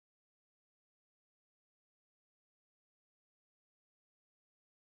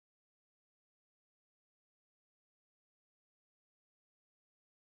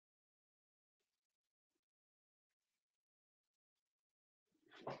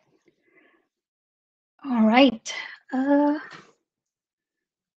All right. I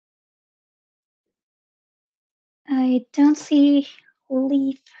don't see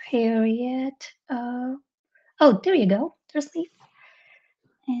Leaf here yet. Oh, there you go. There's Leaf.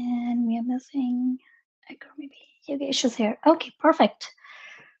 And we are missing, or maybe Yogesh is here. Okay, perfect.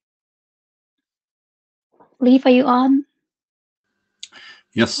 Leaf, are you on?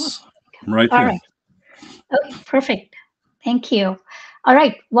 Yes, I'm right All here. right. Okay, perfect. Thank you. All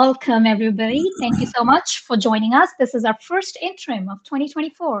right, welcome everybody. Thank you so much for joining us. This is our first interim of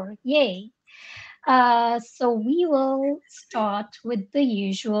 2024. Yay. So we will start with the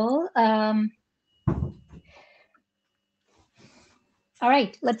usual. All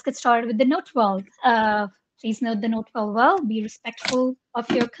right, let's get started with the note well. Please note the note well. Be respectful of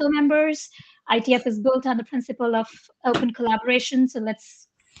your co-members. ITF is built on the principle of open collaboration, so let's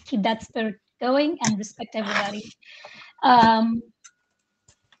keep that spirit going and respect everybody. Um,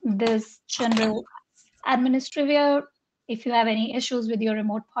 this general administrative, if you have any issues with your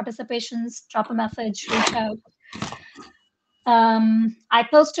remote participations, drop a message, reach out. I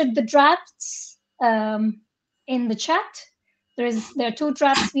posted the drafts in the chat. There are two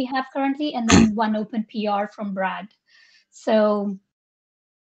drafts we have currently, and then one open PR from Brad. So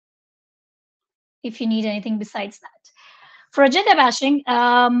if you need anything besides that, for agenda bashing,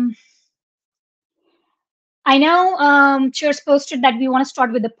 I know Cheers posted that we want to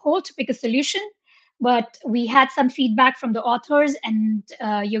start with a poll to pick a solution, but we had some feedback from the authors, and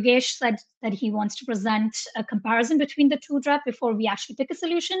Yogesh said that he wants to present a comparison between the two drafts before we actually pick a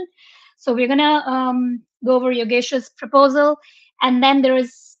solution. So we're gonna go over Yogesh's proposal, and then there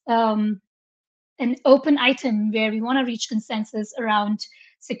is an open item where we want to reach consensus around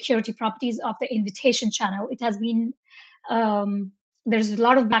security properties of the invitation channel. It has been there's a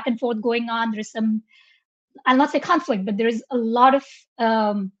lot of back and forth going on. There's some, I'll not say conflict, but there is a lot of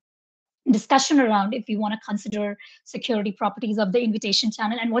discussion around if we want to consider security properties of the invitation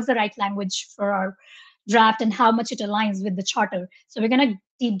channel and what's the right language for our draft and how much it aligns with the charter. So we're going to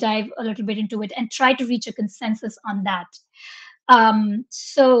deep dive a little bit into it and try to reach a consensus on that.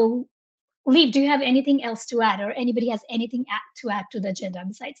 So, Lee, do you have anything else to add, or anybody has anything to add to the agenda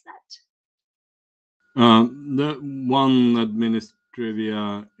besides that? The one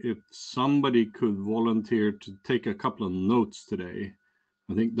administrivia, if somebody could volunteer to take a couple of notes today,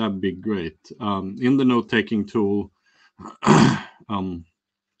 I think that'd be great. In the note-taking tool,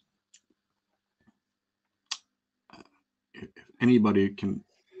 if anybody can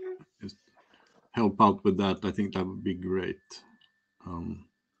just help out with that, I think that would be great.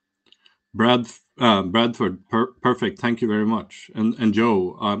 Bradford, perfect. Thank you very much. And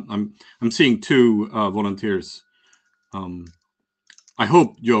Joe, I'm seeing two volunteers. I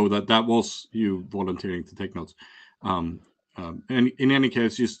hope, Joe, that was you volunteering to take notes. And in any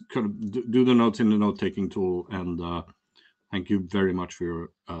case, just kind of do the notes in the note-taking tool, and thank you very much for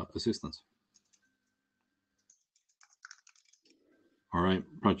your assistance. All right,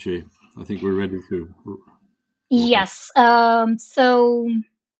 Prachi, I think we're ready to. Yes. So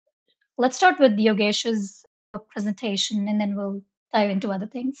let's start with Yogesh's presentation, and then we'll dive into other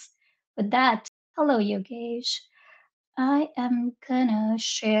things. With that, hello, Yogesh. I am gonna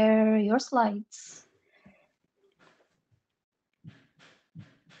share your slides.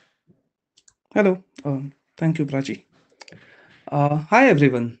 Hello, thank you, Prachi. Hi,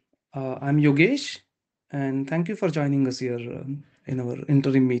 everyone. I'm Yogesh, and thank you for joining us here in our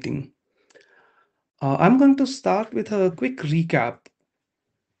interim meeting. I'm going to start with a quick recap.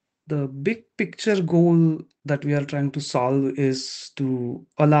 The big picture goal that we are trying to solve is to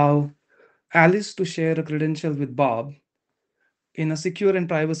allow Alice to share a credential with Bob in a secure and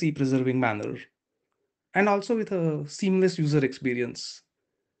privacy preserving manner, and also with a seamless user experience.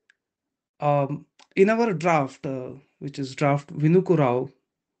 In our draft, which is draft Vinukurao,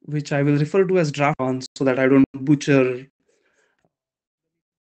 which I will refer to as draft one so that I don't butcher.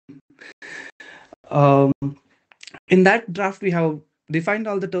 Um, in that draft, we have defined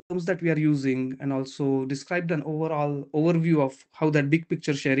all the terms that we are using and also described an overall overview of how that big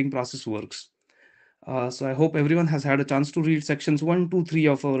picture sharing process works. So I hope everyone has had a chance to read sections 1, 2, 3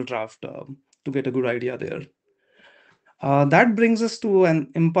 of our draft to get a good idea there. That brings us to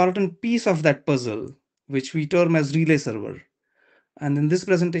an important piece of that puzzle, which we term as relay server. And in this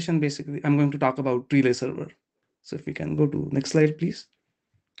presentation, basically, I'm going to talk about relay server. So if we can go to next slide, please.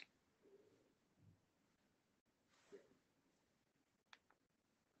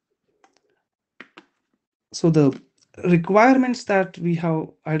 So the requirements that we have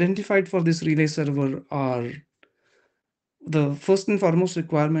identified for this relay server are, the first and foremost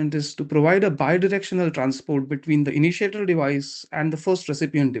requirement is to provide a bidirectional transport between the initiator device and the first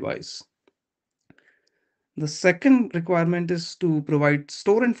recipient device. The second requirement is to provide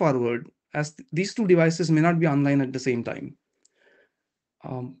store and forward, as these two devices may not be online at the same time.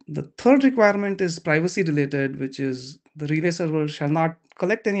 The third requirement is privacy related, which is the relay server shall not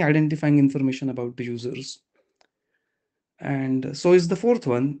collect any identifying information about the users. And so is the fourth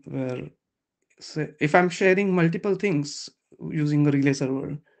one, where if I'm sharing multiple things using a relay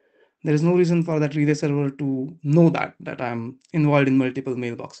server, there is no reason for that relay server to know that I'm involved in multiple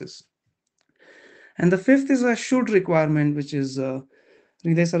mailboxes. And the fifth is a should requirement, which is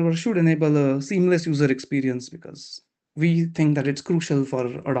relay server should enable a seamless user experience, because we think that it's crucial for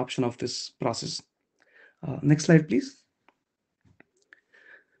adoption of this process. Next slide, please.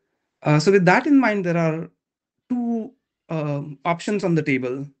 So with that in mind, there are two options on the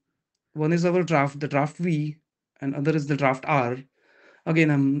table. One is our draft, the draft V, and other is the draft R.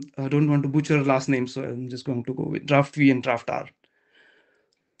 Again, I don't want to butcher last name, so I'm just going to go with draft V and draft R.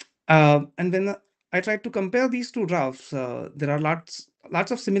 And when I tried to compare these two drafts, there are lots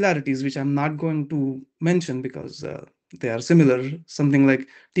of similarities, which I'm not going to mention because they are similar, something like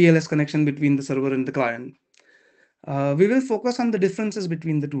TLS connection between the server and the client. We will focus on the differences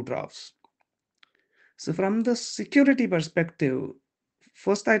between the two drafts. So from the security perspective,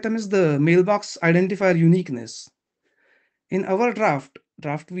 first item is the mailbox identifier uniqueness. In our draft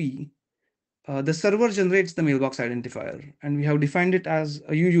V, the server generates the mailbox identifier, and we have defined it as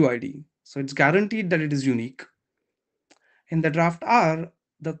a UUID. So it's guaranteed that it is unique. In the draft R,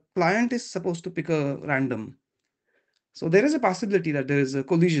 the client is supposed to pick a random. So there is a possibility that there is a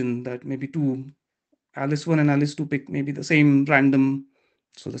collision, that maybe two, Alice1 and Alice2 pick maybe the same random,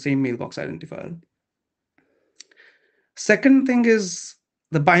 so the same mailbox identifier. Second thing is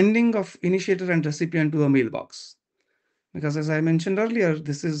the binding of initiator and recipient to a mailbox. Because as I mentioned earlier,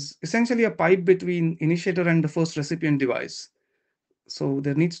 this is essentially a pipe between initiator and the first recipient device. So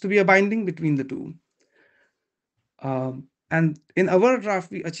there needs to be a binding between the two. And in our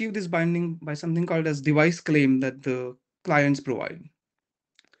draft, we achieve this binding by something called as device claim that the clients provide.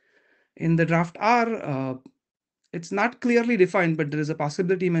 In the draft R, it's not clearly defined, but there is a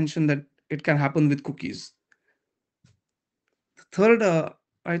possibility mentioned that it can happen with cookies. The third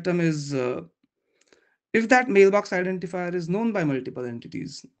item is if that mailbox identifier is known by multiple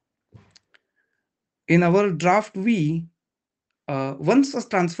entities. In our draft V, once a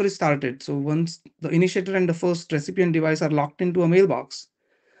transfer is started, so once the initiator and the first recipient device are locked into a mailbox,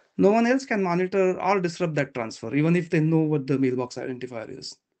 no one else can monitor or disrupt that transfer, even if they know what the mailbox identifier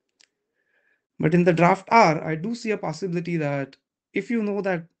is. But in the draft R, I do see a possibility that if you know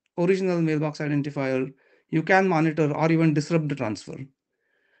that original mailbox identifier, you can monitor or even disrupt the transfer.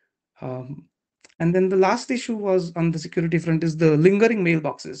 And then the last issue was on the security front is the lingering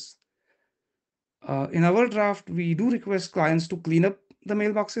mailboxes. In our draft, we do request clients to clean up the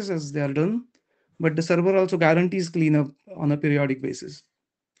mailboxes as they are done, but the server also guarantees cleanup on a periodic basis.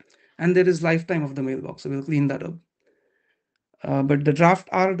 And there is lifetime of the mailbox, so we'll clean that up. But the draft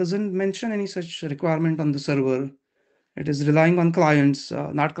R doesn't mention any such requirement on the server. It is relying on clients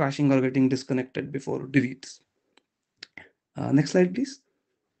not crashing or getting disconnected before deletes. Next slide, please.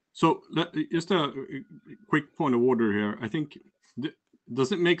 So just a quick point of order here. I think,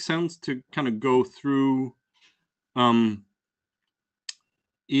 does it make sense to kind of go through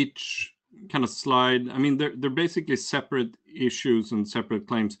each kind of slide? I mean, they're basically separate issues and separate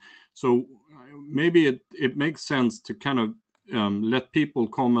claims. So maybe it makes sense to kind of let people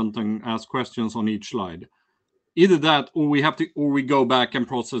comment and ask questions on each slide. Either that, or we go back and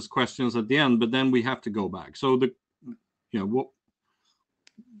process questions at the end, but then we have to go back. So what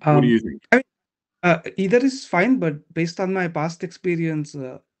do you think? Either is fine, but based on my past experience,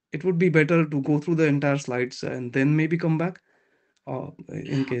 it would be better to go through the entire slides and then maybe come back.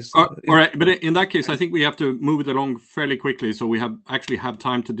 In case. All right, but in that case, I think we have to move it along fairly quickly, so we actually have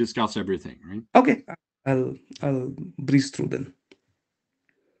time to discuss everything, right? Okay, I'll breeze through then.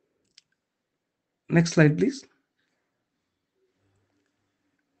 Next slide, please.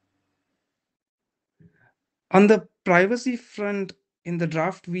 On the privacy front, in the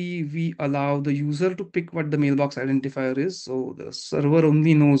draft, we allow the user to pick what the mailbox identifier is. So the server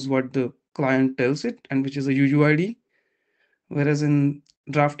only knows what the client tells it, and which is a UUID. Whereas in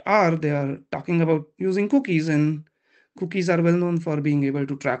draft R, they are talking about using cookies, and cookies are well known for being able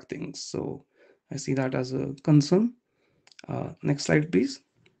to track things. So I see that as a concern. Next slide, please.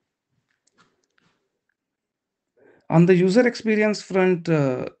 On the user experience front,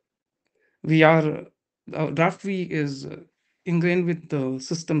 draft V is ingrained with the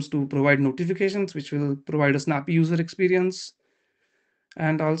systems to provide notifications, which will provide a snappy user experience.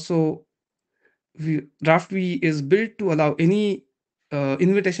 And also, draft V is built to allow any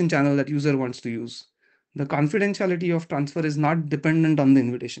invitation channel that user wants to use. The confidentiality of transfer is not dependent on the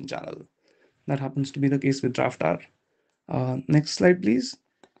invitation channel. That happens to be the case with draft R. Next slide, please.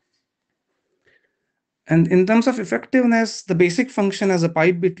 And in terms of effectiveness, the basic function as a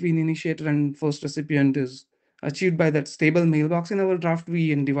pipe between initiator and first recipient is achieved by that stable mailbox in our draft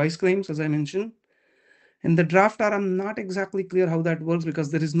V and device claims, as I mentioned. In the draft R, I'm not exactly clear how that works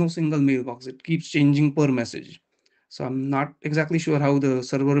because there is no single mailbox. It keeps changing per message. So I'm not exactly sure how the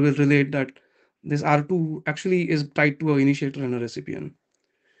server will relate that this R2 actually is tied to an initiator and a recipient.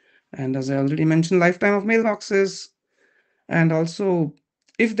 And as I already mentioned, lifetime of mailboxes, and also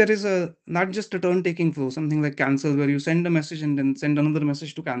if there is a not just a turn taking flow, something like cancel where you send a message and then send another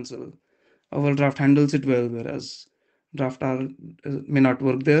message to cancel, our draft handles it well, whereas draft R may not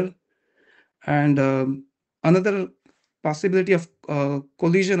work there. And another possibility of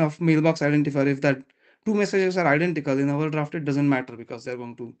collision of mailbox identifier, if that two messages are identical in our draft, it doesn't matter because they're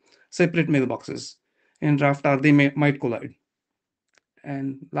going to separate mailboxes. In draft R, they might collide.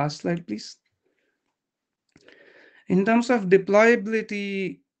 And last slide, please. In terms of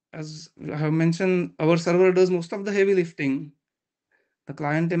deployability, as I have mentioned, our server does most of the heavy lifting. The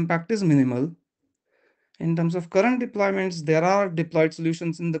client impact is minimal. In terms of current deployments, there are deployed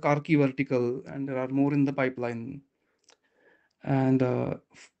solutions in the car key vertical, and there are more in the pipeline. And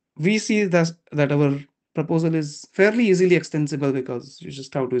we see that our proposal is fairly easily extensible because you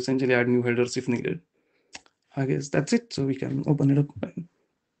just have to essentially add new headers if needed. I guess that's it. So we can open it up.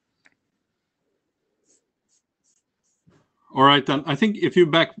 All right, then I think if you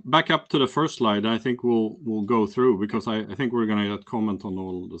back up to the first slide, I think we'll go through because I think we're going to get comment on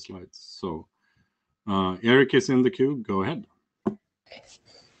all the slides. So Eric is in the queue. Go ahead.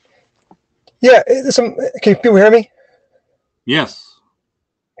 Yeah, can people hear me? Yes.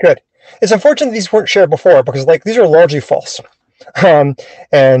 Good. It's unfortunate these weren't shared before because these are largely false.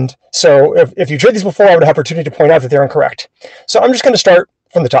 And so if you shared these before, I would have opportunity to point out that they're incorrect. So I'm just going to start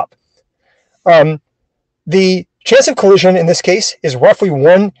from the top. The chance of collision in this case is roughly 2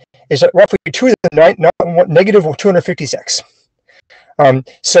 to the negative 256.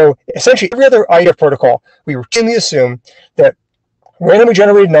 So essentially every other IETF protocol, we routinely assume that randomly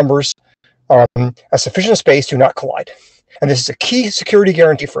generated numbers have sufficient space to not collide. And this is a key security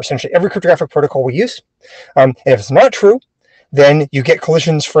guarantee for essentially every cryptographic protocol we use. And if it's not true, then you get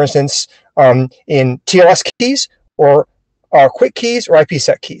collisions, for instance, in TLS keys or quick keys or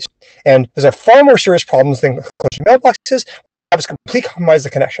IPsec keys. And there's a far more serious problems than collision mailboxes. That was completely compromise the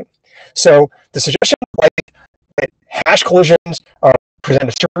connection. So the suggestion that hash collisions present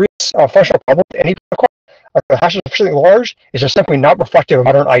a serious functional problem to any protocol, the hash is sufficiently large, is just simply not reflective of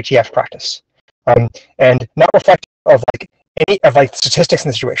modern IETF practice, and not reflective of any of statistics in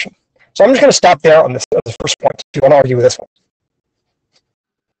the situation. So I'm just going to stop there on the first point. If you want to argue with this one.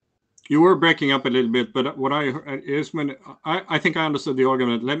 You were breaking up a little bit, but what I heard is I think I understood the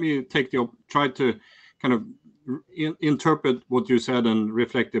argument. Let me try to kind of interpret what you said and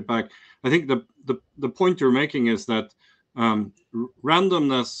reflect it back. I think the point you're making is that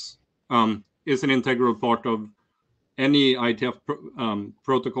randomness is an integral part of any IETF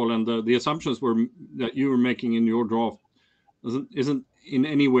protocol, and the assumptions that you were making in your draft isn't in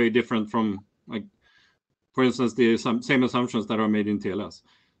any way different from, for instance, the same assumptions that are made in TLS.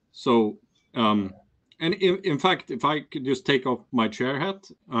 So, and in fact, if I could just take off my chair hat,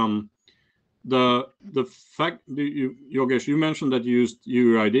 the fact Yogesh, you mentioned that you used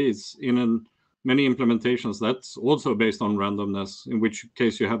UUIDs in many implementations. That's also based on randomness, in which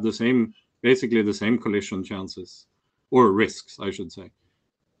case you have basically the same collision chances or risks, I should say.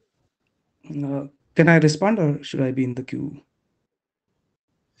 Can I respond, or should I be in the queue?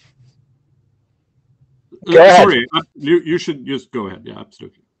 Sorry, you should just go ahead. Yeah,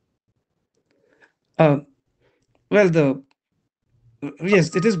 absolutely. Well,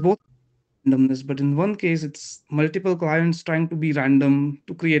 yes, it is both randomness, but in one case, it's multiple clients trying to be random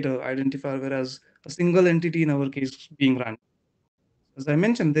to create an identifier, whereas a single entity in our case being random. As I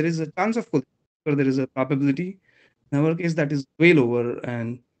mentioned, there is a chance of collision, or there is a probability. In our case, that is way lower,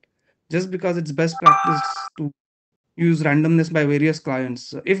 and just because it's best practice to use randomness by various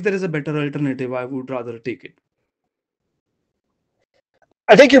clients, if there is a better alternative, I would rather take it.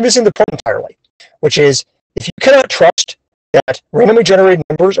 I think you're missing the point entirely, which is if you cannot trust that randomly generated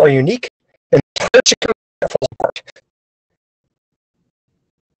numbers are unique, then the entire security falls apart.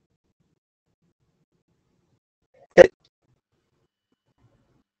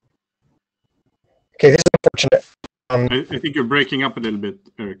 Okay, this is unfortunate. I think you're breaking up a little bit,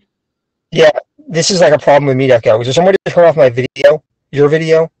 Eric. Yeah, this is a problem with me, Echo. Is there somebody to turn off my video? Your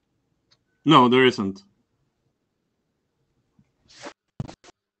video? No, there isn't.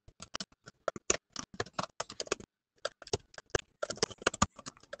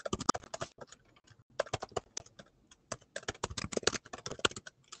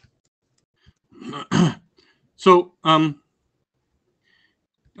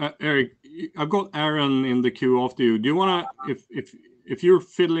 Eric, I've got Aaron in the queue after you. Do you want to, if you're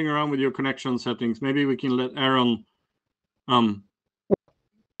fiddling around with your connection settings, maybe we can let Aaron.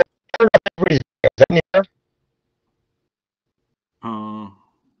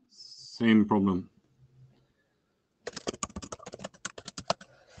 Same problem.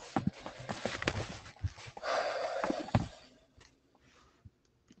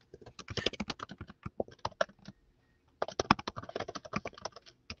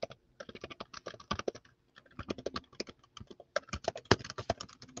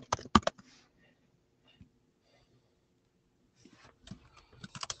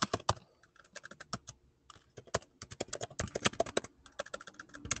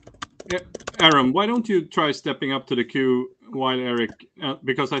 Aaron, why don't you try stepping up to the queue while Eric,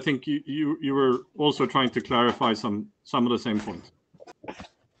 because I think you were also trying to clarify some of the same points.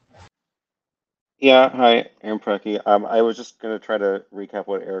 Yeah, hi, Aaron Preki. I was just going to try to recap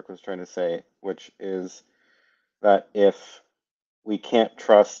what Eric was trying to say, which is that if we can't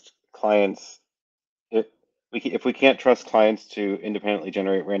trust clients, if we can't trust clients to independently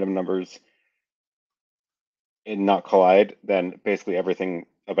generate random numbers and not collide, then basically everything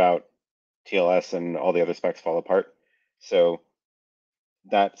about TLS and all the other specs fall apart. So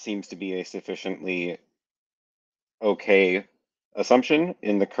that seems to be a sufficiently okay assumption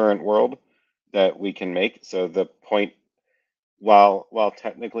in the current world that we can make. So the point, while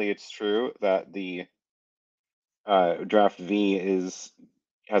technically it's true that the draft V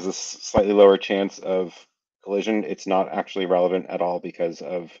has a slightly lower chance of collision, it's not actually relevant at all because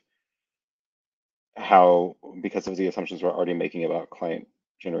of the assumptions we're already making about client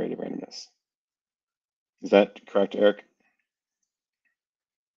generated randomness. Is that correct, Eric?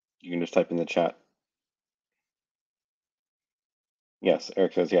 You can just type in the chat. Yes,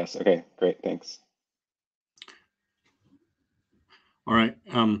 Eric says yes. Okay, great, thanks. All right,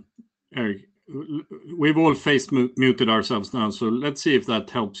 Eric, we've all muted ourselves now, so let's see if that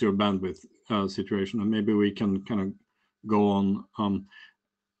helps your bandwidth situation, and maybe we can kind of go on.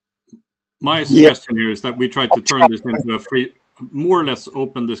 My suggestion here is that we try to turn this into a free, more or less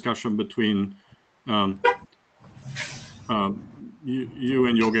open discussion between you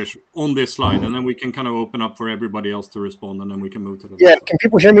and Yogesh on this slide, and then we can kind of open up for everybody else to respond, and then we can move to the next. Can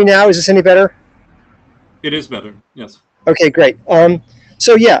people hear me now? Is this any better? It is better, yes. Okay, great.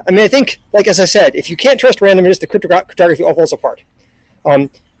 So yeah, I mean, I think, like as I said, if you can't trust randomness, the cryptography all falls apart.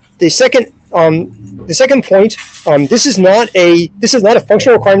 The second point, this is not a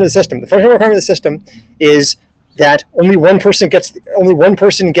functional requirement of the system. The functional requirement of the system is that only one person gets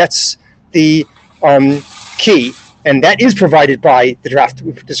the key, and that is provided by the draft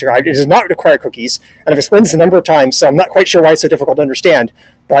we've described. It does not require cookies, and I've explained this a number of times, so I'm not quite sure why it's so difficult to understand.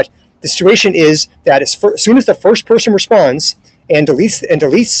 But the situation is that as soon as the first person responds and deletes,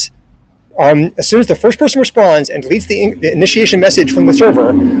 as soon as the first person responds and deletes the initiation message from the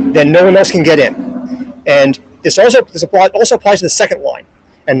server, then no one else can get in. And this also applies to the second line,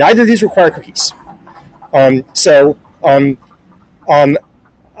 and neither of these require cookies. I'm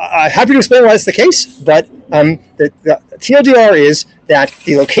happy to explain why that's the case, but the TLDR is that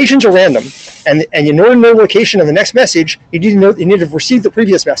the locations are random, and in order to know the location of the next message, you need to have received the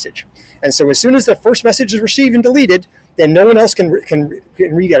previous message. And so as soon as the first message is received and deleted, then no one else can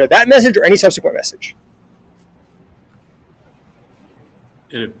read either that message or any subsequent message.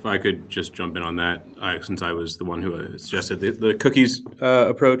 And if I could just jump in on that, since I was the one who suggested the cookies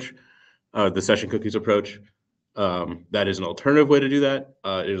approach, the session cookies approach, that is an alternative way to do that.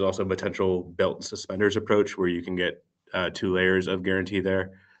 It is also a potential belt and suspenders approach where you can get 2 layers of guarantee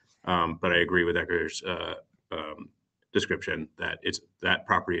there. But I agree with Ecker's description that that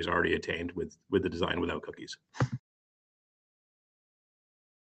property is already attained with the design without cookies.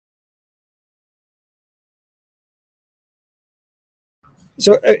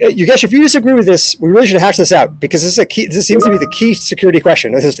 So, Yogesh, if you disagree with this, we really should hash this out, because this is a key. This seems to be the key security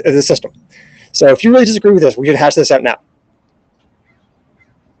question of the system. So, if you really disagree with this, we should hash this out now.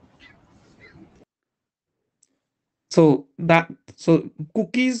 So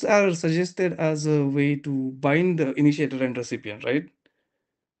cookies are suggested as a way to bind the initiator and recipient, right?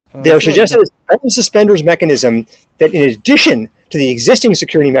 They're suggested as a belt and suspenders mechanism that, in addition to the existing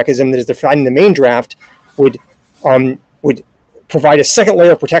security mechanism that is defined in the main draft, would provide a second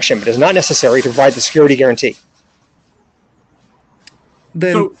layer of protection, but is not necessary to provide the security guarantee.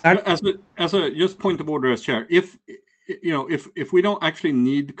 Then so, as a just point of order as chair, if we don't actually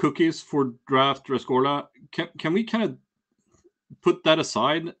need cookies for draft Rescorla, can we kind of put that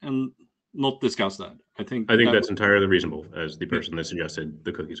aside and not discuss that? I think that's entirely reasonable as the person that suggested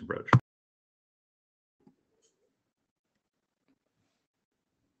the cookies approach.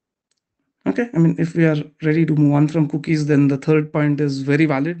 Okay, I mean, if we are ready to move on from cookies, then the third point is very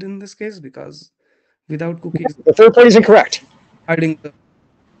valid in this case, because without cookies, The third point is incorrect. hiding the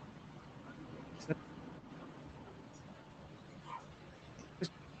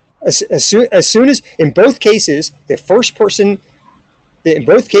As soon as, in both cases, the first person, in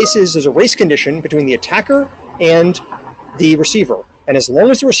both cases, there's a race condition between the attacker and the receiver. And as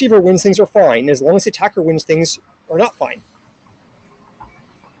long as the receiver wins, things are fine. As long as the attacker wins, things are not fine.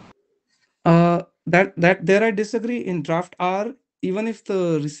 that there I disagree. In draft R, even if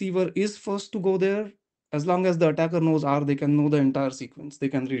the receiver is first to go there, as long as the attacker knows R, they can know the entire sequence. They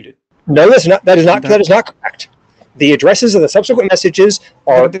can read it. No, that's not. That is not. That is not correct. The addresses of the subsequent messages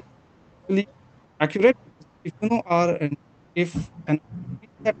are That is really accurate. If you know R, and if and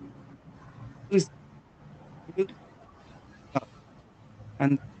that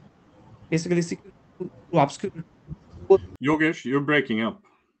and basically secret to obscure. Yogesh, you're breaking up.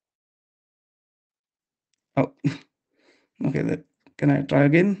 Oh, okay. Can I try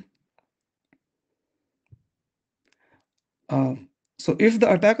again? So if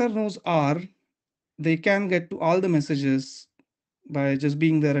the attacker knows R, they can get to all the messages by just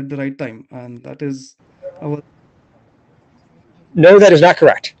being there at the right time, and that is our. no. That is not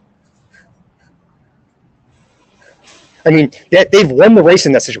correct. I mean, they've won the race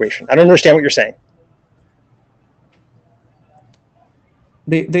in that situation. I don't understand what you're saying.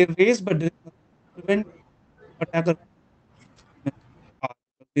 They raise, but they prevent attacker.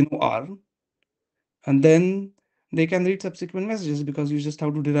 They know R, and then they can read subsequent messages because you just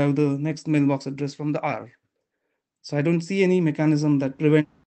have to derive the next mailbox address from the R. So I don't see any mechanism that prevents.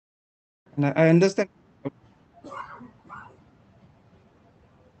 And I understand.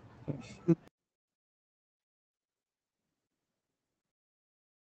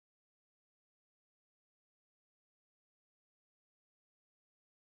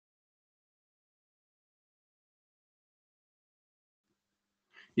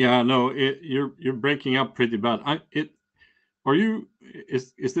 Yeah, no, you're breaking up pretty bad.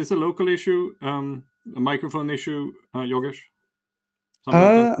 Is this a local issue, a microphone issue, Yogesh?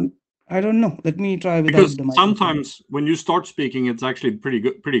 I don't know. Let me try without because the microphone. sometimes when you start speaking, it's actually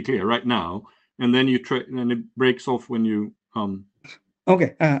pretty clear right now, and then and it breaks off when you.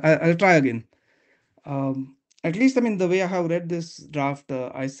 Okay, I'll try again. At least, I mean, the way I have read this draft,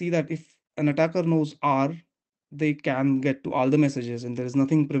 I see that if an attacker knows R, they can get to all the messages, and there is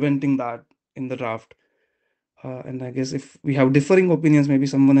nothing preventing that in the draft. And I guess if we have differing opinions, maybe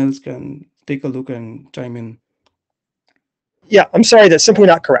someone else can take a look and chime in. Yeah, I'm sorry, that's simply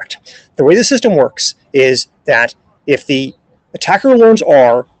not correct. The way the system works is that if the attacker learns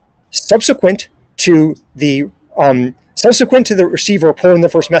R subsequent to the receiver pulling the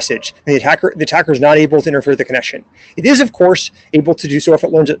first message, the attacker is not able to interfere with the connection. It is, of course, able to do so if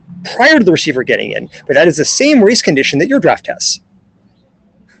it learns it prior to the receiver getting in, but that is the same race condition that your draft has.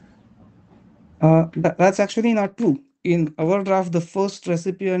 That's actually not true. In our draft, the first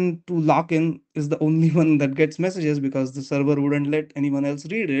recipient to lock in is the only one that gets messages because the server wouldn't let anyone else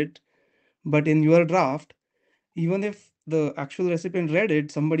read it. But in your draft, even if the actual recipient read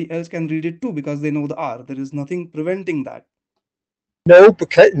it, somebody else can read it too because they know the R. There is nothing preventing that. No,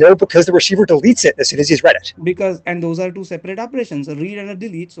 because the receiver deletes it as soon as he's read it. And those are two separate operations, a read and a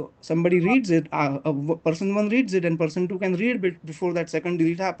delete. So somebody reads it, person one reads it, and person two can read it before that second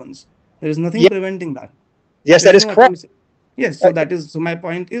delete happens. There is nothing preventing that. Yes, that is correct. Yes, so so my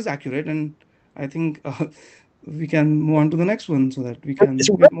point is accurate, and I think we can move on to the next one so that we can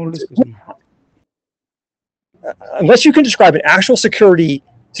get more discussion. Unless you can describe an actual security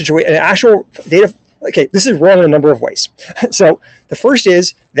situation, an actual data. Okay, this is wrong in a number of ways. So the first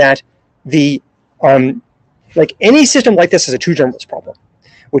is that like any system like this has a two journalist problem,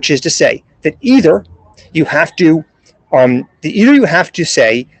 which is to say that either you have to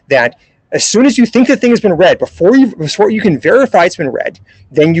say that as soon as you think the thing has been read, before you can verify it's been read,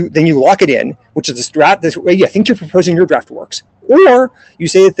 then you lock it in, which is this way I think you're proposing your draft works. Or you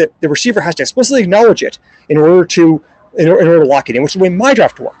say that the receiver has to explicitly acknowledge it in order to lock it in, which is the way my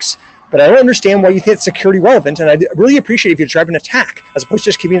draft works. But I don't understand why you think it's security relevant, and I'd really appreciate if you describe an attack as opposed to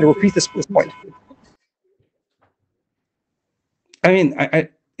just keeping to repeat this point. I mean,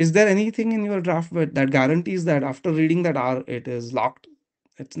 is there anything in your draft that guarantees that after reading that R, it is locked?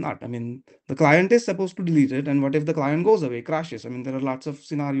 It's not. I mean, the client is supposed to delete it, and what if the client goes away, crashes? I mean, there are lots of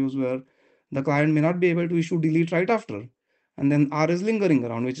scenarios where the client may not be able to issue delete right after, and then R is lingering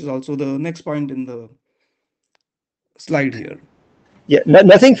around, which is also the next point in the slide here. Yeah,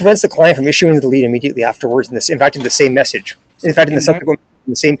 nothing prevents the client from issuing the delete immediately afterwards. In fact, in the same message. In fact, in the subsequent,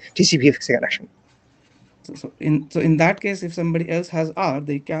 in the same TCP connection. So in that case, if somebody else has R,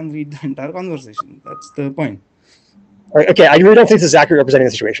 they can read the entire conversation. That's the point. All right, okay, I really don't think this is accurate representing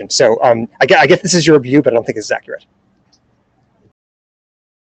the situation. So I get this is your view, but I don't think this is accurate.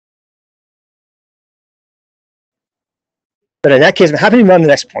 But in that case, I'm happy to move on to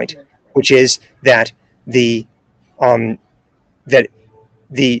the next point, which is that the lingering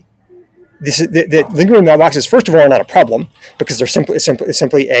mailboxes, first of all, are not a problem because they're simply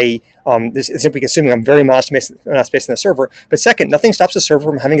consuming a very modest space in the server. But second, nothing stops the server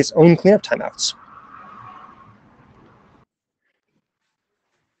from having its own cleanup timeouts.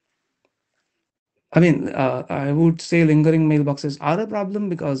 I mean, I would say lingering mailboxes are a problem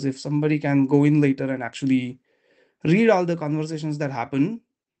because if somebody can go in later and actually read all the conversations that happen,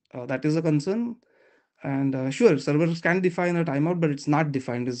 that is a concern. And sure, servers can define a timeout, but it's not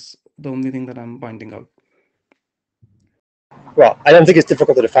defined is the only thing that I'm pointing out. Well, I don't think it's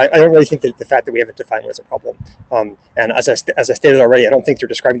difficult to define. I don't really think that the fact that we haven't defined what is a problem. And as I stated already, I don't think they're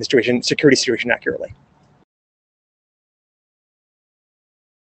describing the security situation accurately.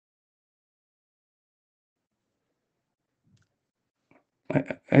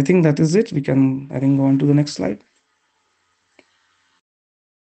 I think that is it. We can, I think, go on to the next slide.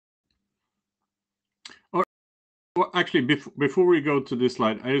 Well, actually, before we go to this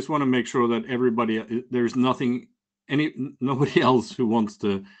slide, I just want to make sure that there's nobody else who wants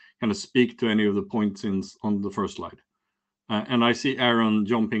to kind of speak to any of the points on the first slide. And I see Aaron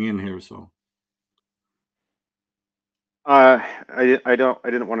jumping in here, so. I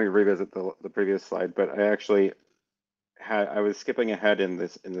didn't want to revisit the previous slide, but I was skipping ahead in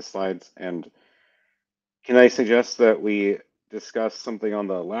the slides, and can I suggest that we discuss something on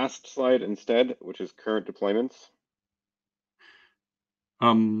the last slide instead, which is current deployments?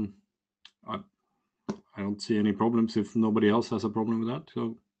 I don't see any problems if nobody else has a problem with that.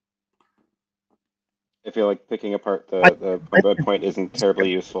 So I feel like picking apart the bullet point isn't terribly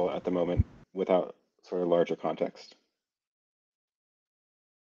useful at the moment without sort of larger context.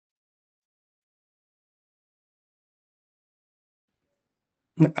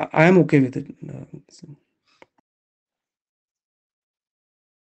 I am okay with it.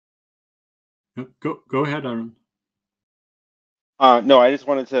 Go ahead, Aaron. No, I just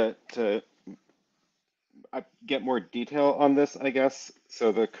wanted to get more detail on this, I guess.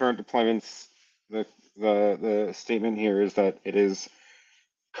 So the current deployments, the statement here is that it is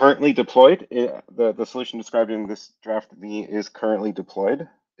currently deployed. The solution described in this draft is currently deployed.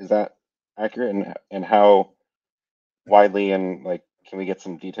 Is that accurate? And how widely, and like, can we get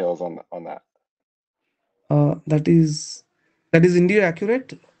some details on that? That is indeed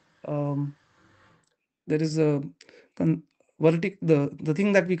accurate. There is a the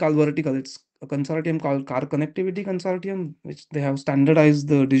thing that we call vertical. It's a consortium called Car Connectivity Consortium, which they have standardized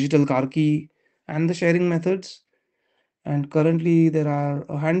the digital car key and the sharing methods. And currently, there are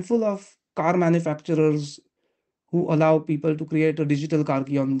a handful of car manufacturers who allow people to create a digital car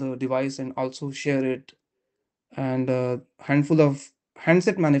key on the device and also share it. And a handful of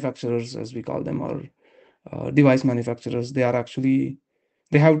handset manufacturers, as we call them, or device manufacturers, they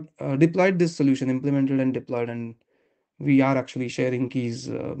have deployed this solution, implemented and deployed, and we are actually sharing keys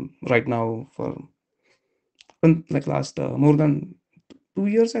right now for like last more than 2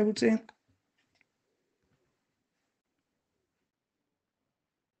 years, I would say.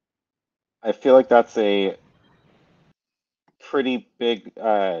 I feel like that's a pretty big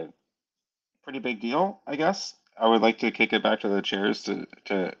deal, I guess. I would like to kick it back to the chairs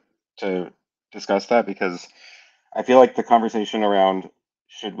to discuss that, because I feel like the conversation around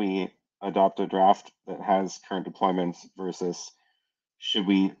should we adopt a draft that has current deployments versus should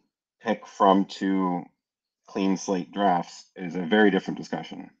we pick from two clean slate drafts is a very different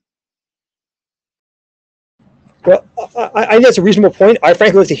discussion. Well, I think that's a reasonable point. I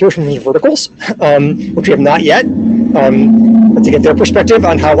frankly like to hear from the verticals, which we have not yet, to get their perspective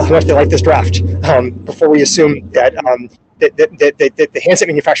on how much they like this draft before we assume that the handset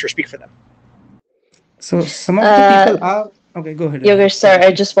manufacturers speak for them. So some of the people are okay. Go ahead. Yogesh, sorry,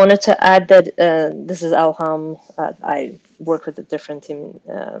 I just wanted to add that this is Alham. I work with a different team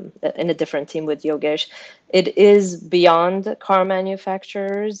in a different team with Yogesh. It is beyond car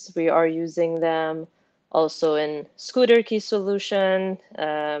manufacturers. We are using them also in scooter key solution,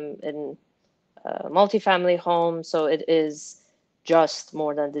 in multifamily home. So it is just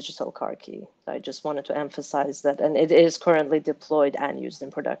more than digital car key. I just wanted to emphasize that, and it is currently deployed and used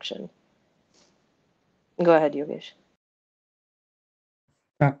in production. Go ahead, Yogesh.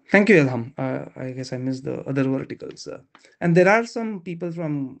 Thank you, Ilham. I guess I missed the other verticals. And there are some people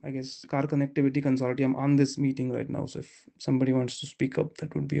from, I guess, Car Connectivity Consortium on this meeting right now. So if somebody wants to speak up,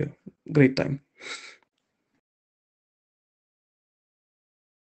 that would be a great time.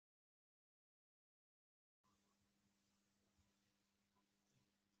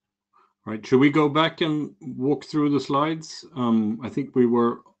 Right. Should we go back and walk through the slides? I think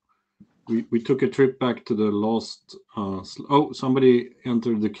we took a trip back to the last. Oh, somebody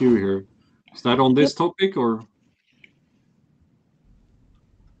entered the queue here. Is that on this topic or?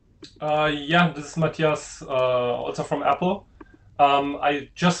 Yeah, this is Matthias, also from Apple. I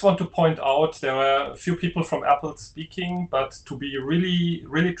just want to point out there are a few people from Apple speaking, but to be really,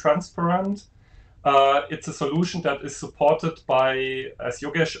 really transparent, it's a solution that is supported by, as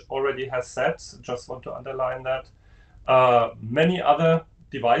Yogesh already has said, just want to underline that, many other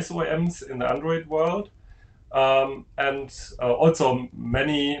device OEMs in the Android world, and also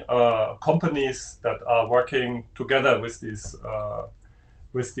many companies that are working together with these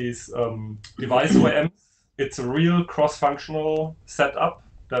device OEMs. It's a real cross-functional setup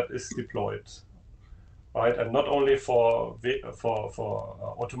that is deployed, right? And not only for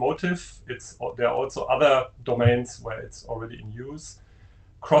automotive, there are also other domains where it's already in use.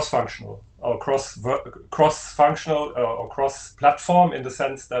 Cross-functional or cross-functional or cross-platform in the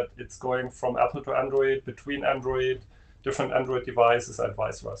sense that it's going from Apple to Android, between Android, different Android devices, and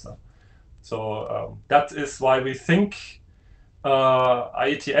vice versa. So that is why we think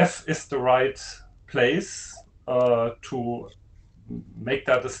IETF is the right place to make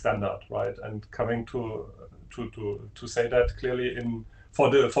that a standard, right? And coming to say that clearly for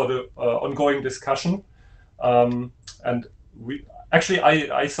the ongoing discussion. And we actually,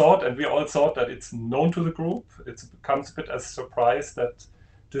 I thought, and we all thought, that it's known to the group. It comes a bit as a surprise that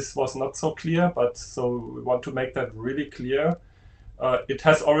this was not so clear, but so we want to make that really clear. It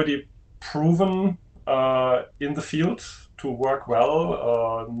has already proven in the field to work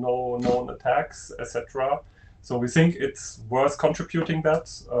well, no known attacks, etc. So we think it's worth contributing that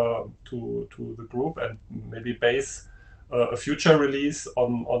to the group and maybe base a future release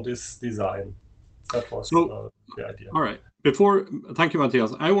on this design. That was the idea. All right. Thank you,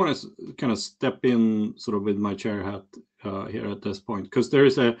 Matthias. I want to kind of step in sort of with my chair hat here at this point, because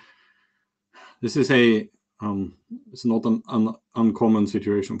this is it's not an uncommon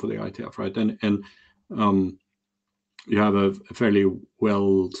situation for the IETF, right? And you have a fairly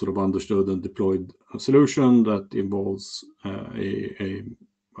well sort of understood and deployed solution that involves a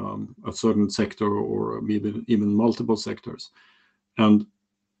certain sector or even multiple sectors. And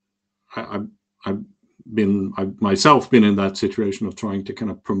I've myself been in that situation of trying to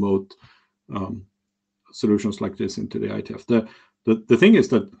kind of promote solutions like this into the IETF. The thing is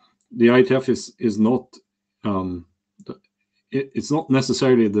that the IETF is not it's not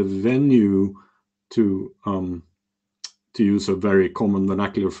necessarily the venue to use a very common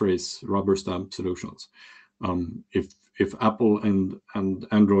vernacular phrase, rubber stamp solutions. If Apple and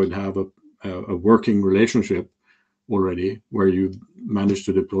Android have a working relationship already where you manage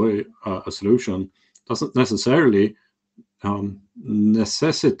to deploy a solution, doesn't necessarily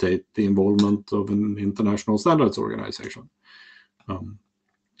necessitate the involvement of an international standards organization.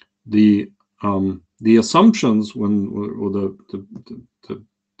 The assumptions or the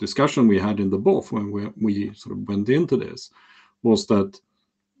discussion we had in the BOF when we sort of went into this was that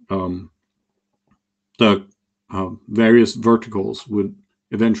the various verticals would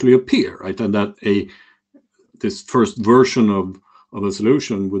eventually appear, right? And that this first version of a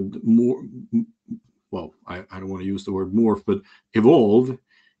solution would I don't want to use the word morph, but evolve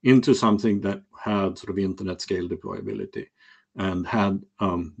into something that had sort of internet scale deployability and had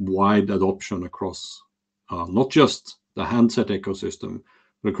wide adoption across not just the handset ecosystem,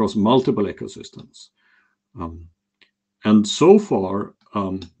 but across multiple ecosystems. And so far,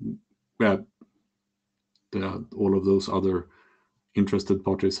 all of those other interested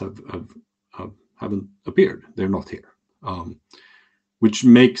parties haven't appeared. They're not here, which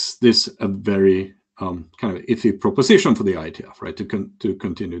makes this a very kind of iffy proposition for the IETF, right? To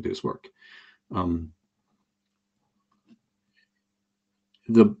continue this work.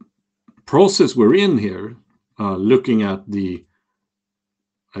 The process we're in here, looking at the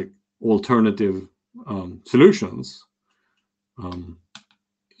alternative solutions,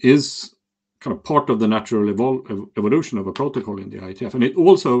 is kind of part of the natural evolution of a protocol in the IETF, and it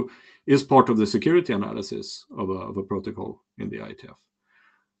also is part of the security analysis of a protocol in the IETF.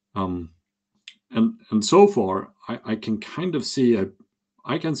 And so far, I can kind of see a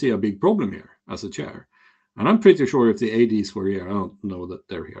big problem here as a chair. And I'm pretty sure if the ADs were here, I don't know that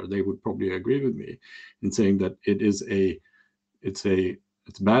they're here, they would probably agree with me in saying that it's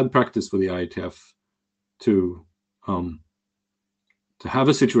bad practice for the IETF to have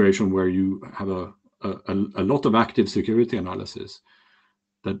a situation where you have a lot of active security analysis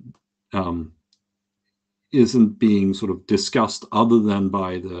that isn't being sort of discussed other than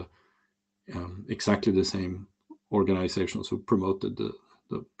by the exactly the same organizations who promoted the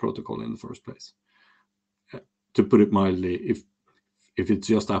the protocol in the first place. To put it mildly, if it's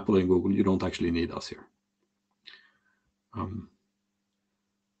just Apple and Google, you don't actually need us here.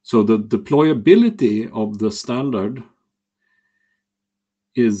 So the deployability of the standard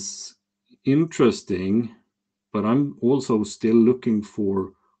is interesting, but I'm also still looking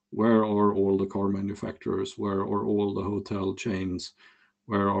for where are all the car manufacturers, where are all the hotel chains,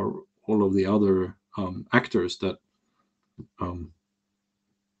 where are all of the other actors that,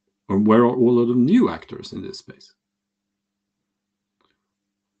 or where are all of the new actors in this space?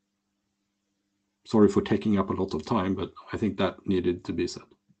 Sorry for taking up a lot of time, but I think that needed to be said.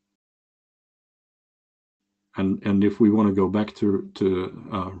 And if we want to go back to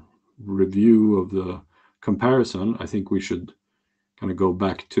review of the comparison, I think we should kind of go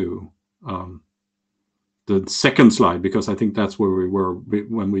back to the second slide, because I think that's where we were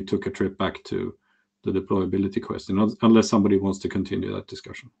when we took a trip back to the deployability question, unless somebody wants to continue that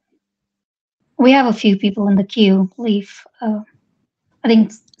discussion. We have a few people in the queue, Leaf. I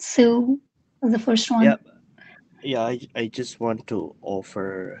think Sue was the first one. Yeah, I just want to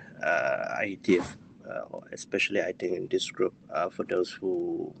offer IETF, especially I think in this group, for those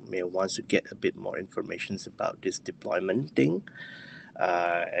who may want to get a bit more information about this deployment thing,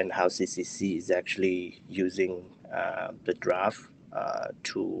 and how CCC is actually using the draft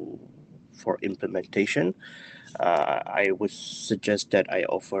for implementation. I would suggest that I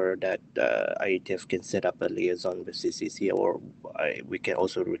offer that IETF can set up a liaison with CCC, or we can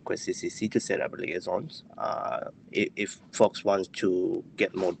also request CCC to set up liaisons. If folks want to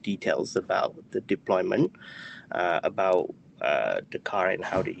get more details about the deployment, about the car and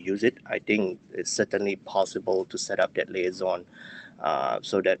how to use it, I think it's certainly possible to set up that liaison,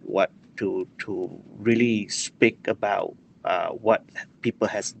 so that to really speak about what people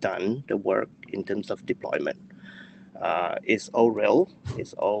has done, the work in terms of deployment. It's all real,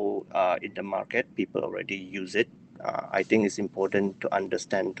 it's all in the market, people already use it. I think it's important to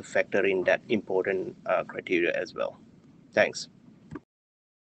understand, to factor in that important criteria as well. Thanks.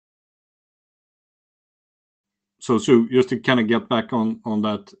 So just to kind of get back on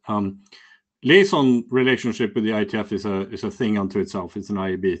that, liaison relationship with the IETF is a thing unto itself. It's an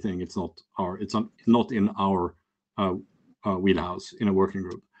IAB thing. It's not in our wheelhouse in a working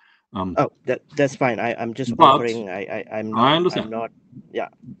group. That's fine. I'm just offering. I'm not. I understand. I'm not. Yeah.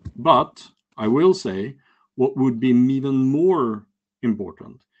 But I will say, what would be even more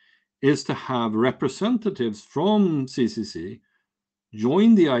important is to have representatives from CCC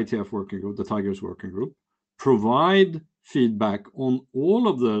join the IETF working group, the TIGRESS working group, provide feedback on all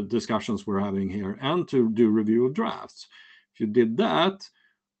of the discussions we're having here, and to do review of drafts. If you did that,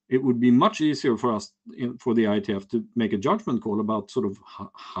 it would be much easier for us, for the IETF, to make a judgment call about sort of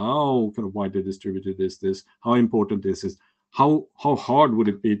how kind of widely distributed is this, how important this is, how hard would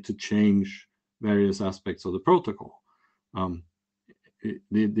it be to change various aspects of the protocol. The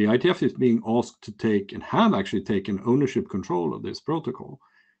IETF is being asked to take, and have actually taken, ownership control of this protocol.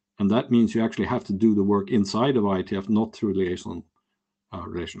 And that means you actually have to do the work inside of IETF, not through liaison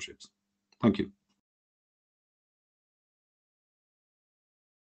relationships. Thank you.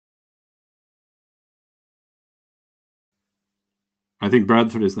 I think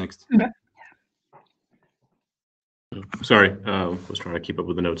Bradford is next. Sorry, was trying to keep up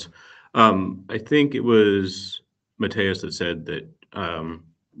with the notes. I think it was Mateus that said that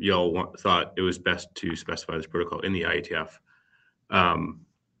y'all thought it was best to specify this protocol in the IETF.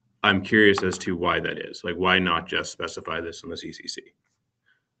 I'm curious as to why that is. Like, why not just specify this in the CCC?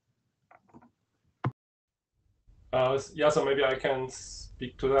 Yeah, so maybe I can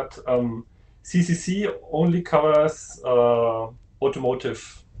speak to that. CCC only covers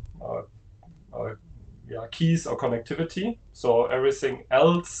automotive keys or connectivity. So everything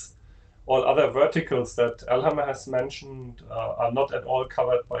else, all other verticals that Elhammer has mentioned, are not at all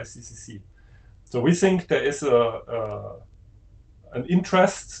covered by CCC. So we think there is an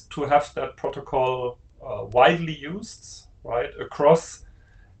interest to have that protocol widely used, right, across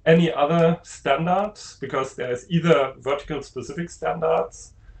any other standards, because there is either vertical specific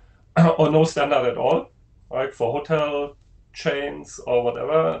standards or no standard at all, right? For hotel chains or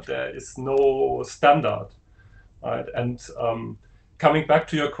whatever, there is no standard, right? And coming back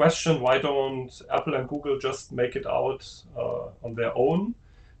to your question, why don't Apple and Google just make it out on their own?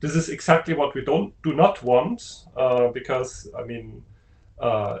 This is exactly what we do not want, because I mean,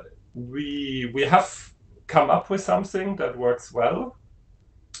 we have come up with something that works well,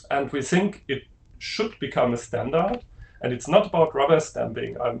 and we think it should become a standard. And it's not about rubber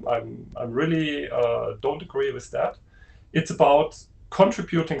stamping. I'm really don't agree with that. It's about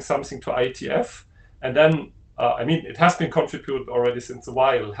contributing something to IETF, and then I mean, it has been contributed already since a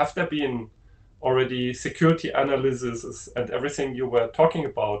while. Have there been already security analysis and everything you were talking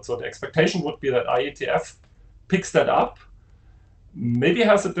about? So the expectation would be that IETF picks that up, maybe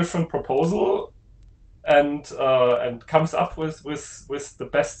has a different proposal, and comes up with the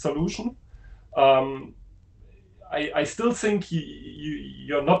best solution. I still think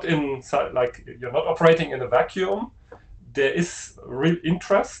you're not you're not operating in a vacuum. There is real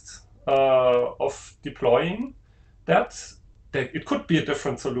interest of deploying that. It could be a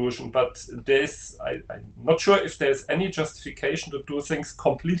different solution, but I'm not sure if there's any justification to do things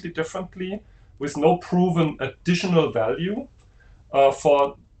completely differently with no proven additional value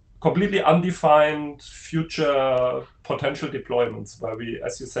for completely undefined future potential deployments where we,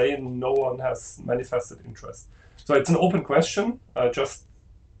 as you say, no one has manifested interest. So it's an open question. Just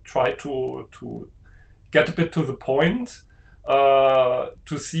try to get a bit to the point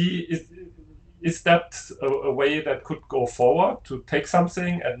to see is that a way that could go forward to take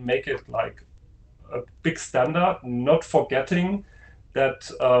something and make it like a big standard, not forgetting that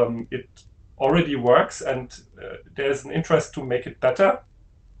it already works and there's an interest to make it better,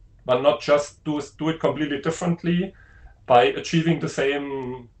 but not just do it completely differently by achieving the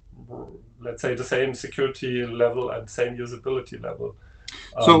same, let's say, the same security level and same usability level.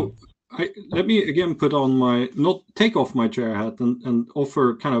 So let me again put on take off my chair hat and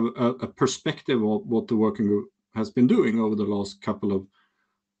offer kind of a perspective of what the working group has been doing over the last couple of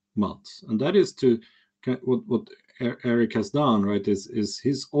months. And that is what Eric has done, right, is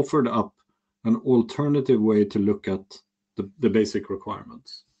he's offered up an alternative way to look at the basic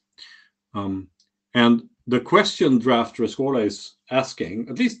requirements. And the question Draft Rescola is asking,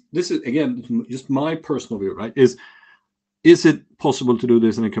 at least this is, again, just my personal view, right, is it possible to do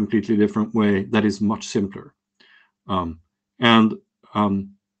this in a completely different way that is much simpler and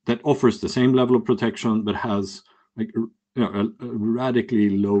that offers the same level of protection but has like a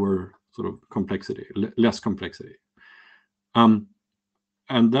radically lower sort of complexity, less complexity, and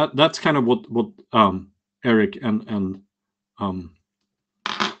that's kind of what Eric and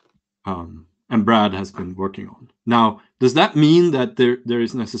Brad has been working on. Now, does that mean that there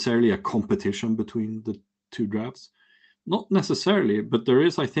is necessarily a competition between the two drafts? Not necessarily, but there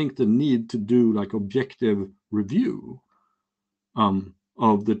is, I think, the need to do like objective review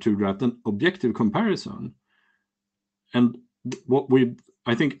of the two drafts and objective comparison. And what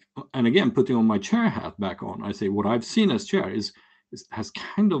I think, and again, putting on my chair hat back on, I say what I've seen as chair has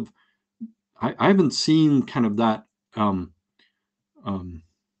kind of, I haven't seen kind of that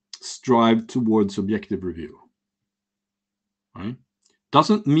strive towards objective review. Right?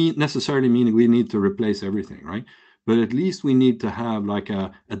 Doesn't necessarily mean we need to replace everything, right? But at least we need to have like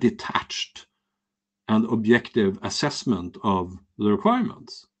a detached and objective assessment of the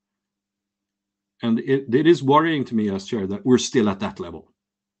requirements. And it is worrying to me as chair that we're still at that level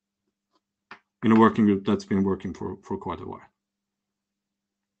in a working group that's been working for quite a while.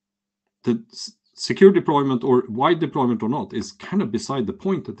 The secure deployment or wide deployment or not is kind of beside the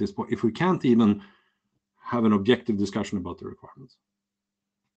point at this point if we can't even have an objective discussion about the requirements.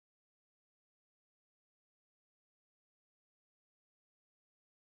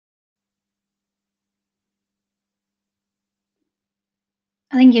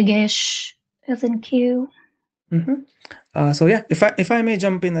 I think Yogesh is in queue. So yeah, if I may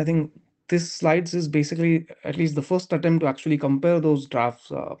jump in, I think this slides is basically at least the first attempt to actually compare those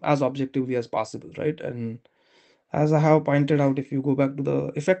drafts as objectively as possible, right? And as I have pointed out, if you go back to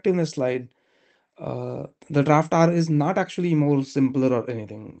the effectiveness slide, the draft R is not actually more simpler or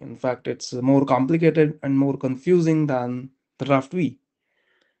anything. In fact, it's more complicated and more confusing than the draft V.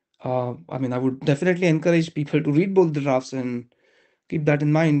 I mean, I would definitely encourage people to read both the drafts and keep that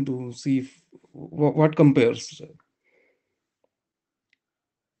in mind to see what compares.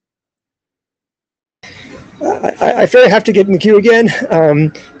 I feel I have to get in the queue again.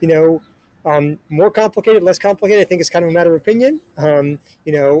 More complicated, less complicated, I think it's kind of a matter of opinion. I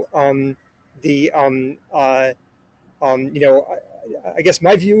guess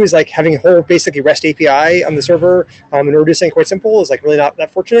my view is like having a whole basically REST API on the server in order to do something quite simple is like really not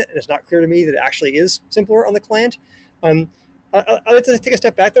that fortunate, and it's not clear to me that it actually is simpler on the client. I'd like to take a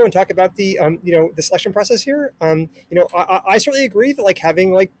step back though and talk about the the selection process here. I certainly agree that like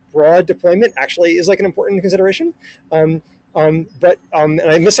having like broad deployment actually is like an important consideration. And I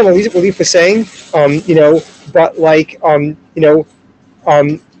missed on what Leaf was saying. And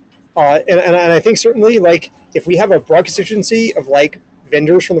I think certainly like if we have a broad constituency of like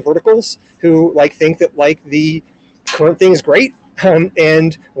vendors from the verticals who like think that like the current thing is great,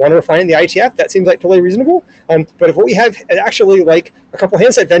 and want to refine in the IETF, that seems like totally reasonable. But if what we have actually like a couple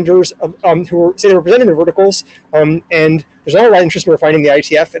handset vendors who are, say they're representing the verticals, and there's not a lot of interest in refining the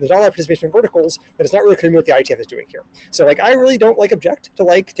IETF, and there's not a lot of participation in verticals, but it's not really clear to me what the IETF is doing here. So like I really don't like object to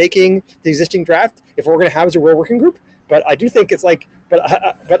like taking the existing draft if what we're going to have is a real working group. But I do think it's like,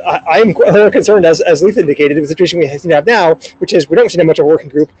 I'm a little concerned, as Leith indicated, in the situation we have now, which is we don't seem to have much of a working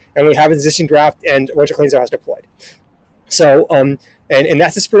group, and we have an existing draft and a bunch of claims that has deployed. So, and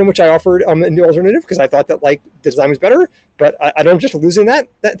that's the spirit in which I offered a new alternative, because I thought that like the design was better. But I don't just losing that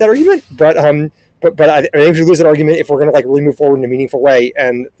argument. But I think we lose that argument if we're going to like really move forward in a meaningful way,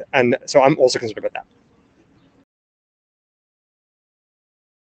 and so I'm also concerned about that.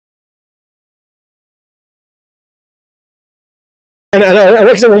 And I'd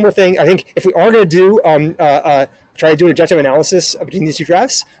like to say one more thing. I think if we are going to do try to do an objective analysis between these two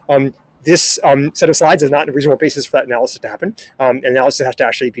drafts, this set of slides is not a reasonable basis for that analysis to happen. Analysis has to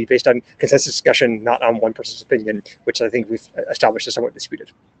actually be based on consensus discussion, not on one person's opinion, which I think we've established is somewhat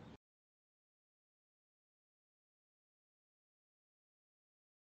disputed.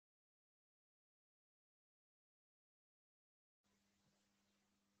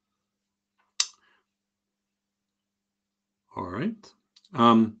 All right.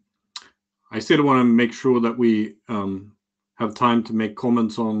 I still want to make sure that we have time to make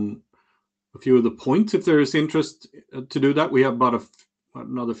comments on a few of the points if there is interest to do that. We have about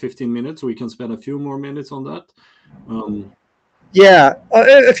another 15 minutes, so we can spend a few more minutes on that. Yeah,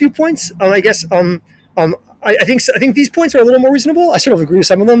 a few points. I guess I think these points are a little more reasonable. I sort of agree with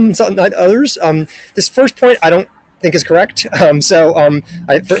some of them, not others. This first point I don't think is correct. For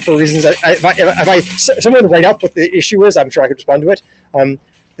reasons that if someone would write up what the issue is, I'm sure I could respond to it.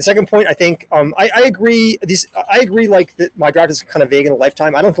 The second point, I think I agree. I agree. Like that, my draft is kind of vague in the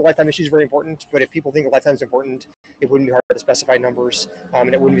lifetime. I don't think the lifetime issue is very important, but if people think the lifetime is important, it wouldn't be hard to specify numbers,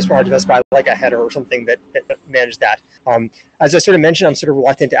 and it wouldn't be hard to specify like a header or something that manages that. As I sort of mentioned, I'm sort of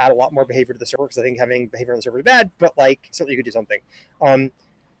reluctant to add a lot more behavior to the server because I think having behavior on the server is bad. But like certainly you could do something.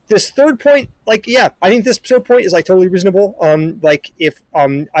 This third point, like, yeah, I think this third point is like totally reasonable. Like if I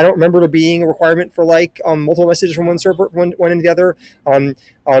don't remember there being a requirement for like multiple messages from one server, one into the other.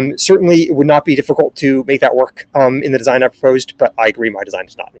 Certainly it would not be difficult to make that work in the design I proposed, but I agree my design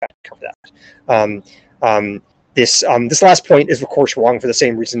does not cover that. This last point is of course wrong for the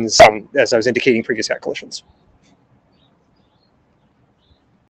same reasons as I was indicating previous calculations.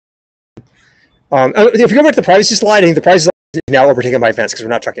 If you go back to the privacy slide, I think the privacy slide is now overtaken by events because we're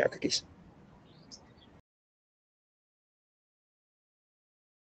not tracking out cookies.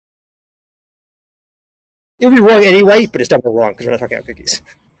 It would be wrong anyway, but it's definitely wrong because we're not tracking out cookies.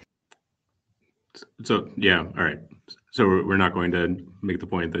 So yeah, all right. So we're not going to make the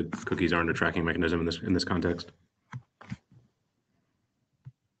point that cookies aren't a tracking mechanism in this context.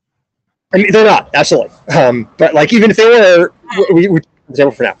 I mean, they're not, absolutely. But like even if they were, we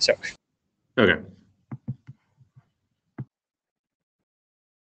example for now. So okay.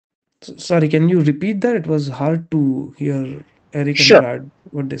 Sorry, can you repeat that? It was hard to hear Eric and Sure. Brad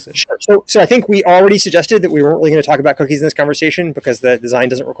what they said. Sure. So I think we already suggested that we weren't really going to talk about cookies in this conversation because the design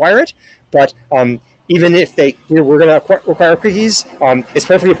doesn't require it. But even if we're going to require cookies, it's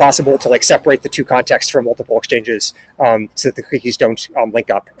perfectly possible to like separate the two contexts from multiple exchanges so that the cookies don't link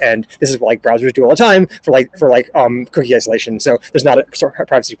up. And this is what like browsers do all the time for cookie isolation. So there's not a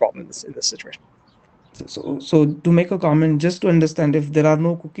privacy problem in this situation. So to make a comment, just to understand, if there are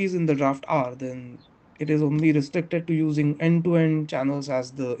no cookies in the draft R, then it is only restricted to using end-to-end channels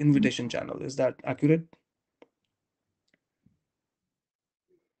as the invitation channel. Is that accurate?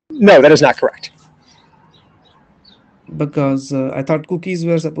 No, that is not correct. Because I thought cookies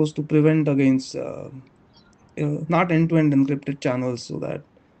were supposed to prevent against not end-to-end encrypted channels, so that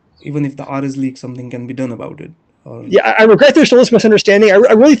even if the R is leaked, something can be done about it. Yeah, I regret there's still this misunderstanding.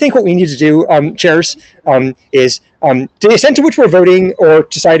 I really think what we need to do, chairs, is to the extent to which we're voting or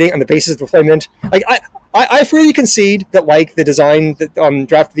deciding on the basis of deployment. Like I freely concede that like the design that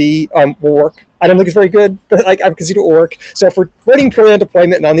draft V will work. I don't think it's very good, but like I concede it will work. So if we're voting purely on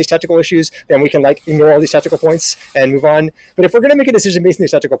deployment and on these technical issues, then we can like ignore all these technical points and move on. But if we're going to make a decision based on these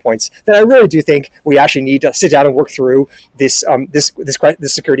technical points, then I really do think we actually need to sit down and work through this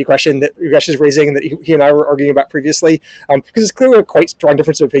security question that Yogesh is raising and that he and I were arguing about previously, because it's clearly a quite strong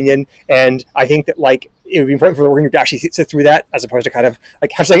difference of opinion. And I think that like it would be important for the working group to actually sit through that, as opposed to kind of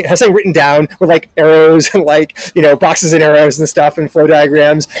like have something written down with like arrows and like, you know, boxes and arrows and stuff and flow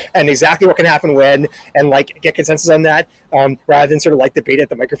diagrams and exactly what can happen when, and like get consensus on that, rather than sort of like debate at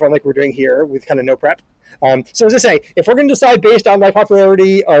the microphone like we're doing here with kind of no prep. So as I say, if we're going to decide based on like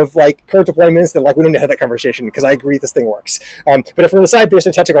popularity of like current deployments, then like we don't need to have that conversation, because I agree this thing works. But if we're going to decide based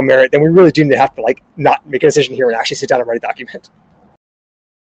on technical merit, then we really do need to have to like not make a decision here and actually sit down and write a document.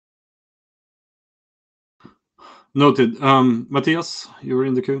 Noted. Matthias, you were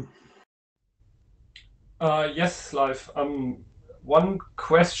in the queue. Yes, Live. One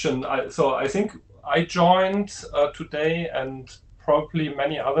question. So I think I joined today, and probably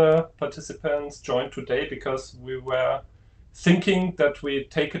many other participants joined today because we were thinking that we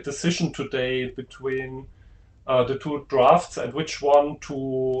take a decision today between the two drafts and which one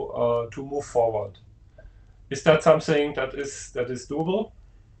to move forward. Is that something that is doable?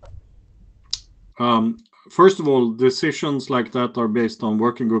 First of all, decisions like that are based on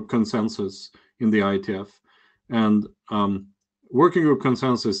working group consensus in the IETF, and working group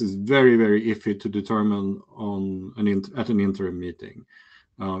consensus is very, very iffy to determine on at an interim meeting.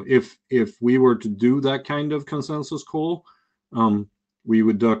 If we were to do that kind of consensus call, we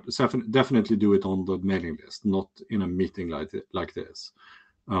would definitely do it on the mailing list, not in a meeting like this.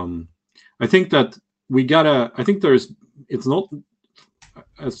 I think that we gotta. I think it's not.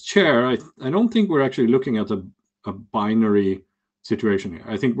 As chair, I don't think we're actually looking at a binary situation here.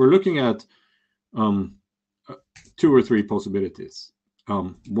 I think we're looking at 2 or 3 possibilities.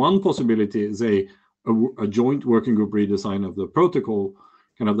 One possibility is a joint working group redesign of the protocol,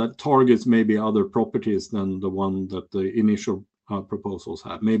 kind of that targets maybe other properties than the one that the initial proposals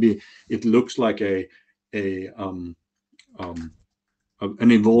have. Maybe it looks like an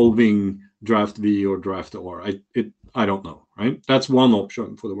evolving draft V or draft R. I don't know, right? That's one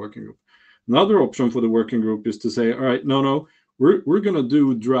option for the working group. Another option for the working group is to say, all right, no, we're going to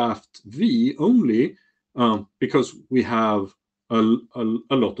do draft V only because we have a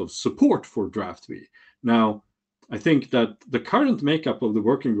lot of support for draft V. Now, I think that the current makeup of the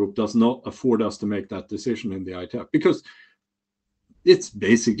working group does not afford us to make that decision in the IETF, because it's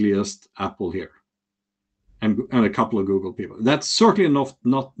basically just Apple here and a couple of Google people. That's certainly not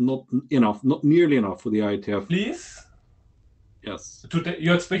enough, not nearly enough for the IETF. Please. Yes. Today,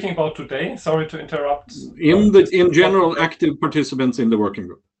 you're speaking about today. Sorry to interrupt. In general, active participants in the working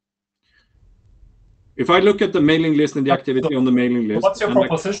group. If I look at the mailing list and the activity on the mailing list, what's your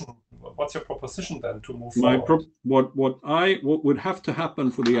proposition? What's your proposition then to move forward? What would have to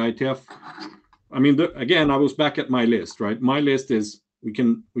happen for the IETF? I mean, again, I was back at my list, right? My list is we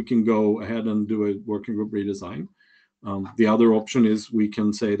can go ahead and do a working group redesign. The other option is we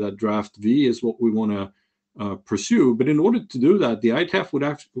can say that draft V is what we want to pursue. But in order to do that, the IETF would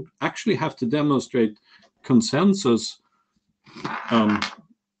actually have to demonstrate consensus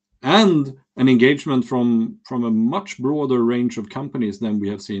and an engagement from a much broader range of companies than we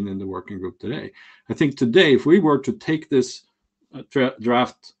have seen in the working group today. I think today, if we were to take this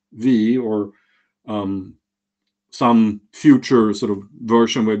draft V or some future sort of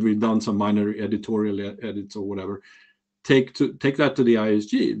version where we've done some minor editorial edits or whatever, take that to the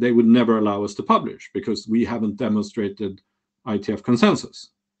ISG, they would never allow us to publish because we haven't demonstrated IETF consensus.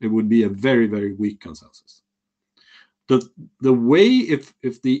 It would be a very, very weak consensus. The way,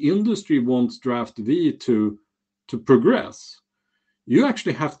 if the industry wants draft V to progress, you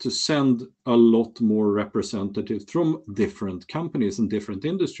actually have to send a lot more representatives from different companies and different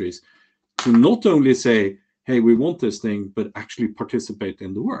industries to not only say, hey, we want this thing, but actually participate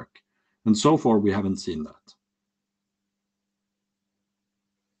in the work. And so far, we haven't seen that.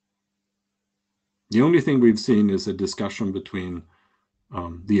 The only thing we've seen is a discussion between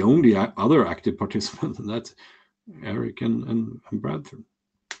the only other active participant, and that's Eric and Bradford.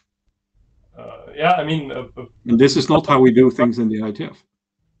 Yeah, I mean... and this is not how we do things in the IETF.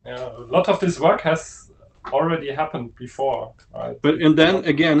 Yeah, a lot of this work has already happened before. Right? And then,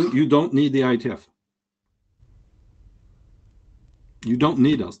 again, you don't need the IETF. You don't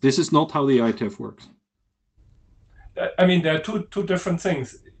need us. This is not how the IETF works. I mean, there are two different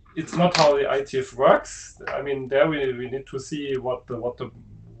things. It's not how the IETF works. I mean, there we need to see what the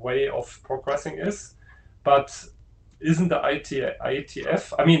way of progressing is. But isn't the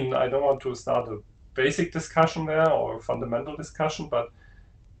IETF, I mean, I don't want to start a basic discussion there or a fundamental discussion, but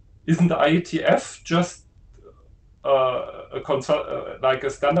isn't the IETF just like a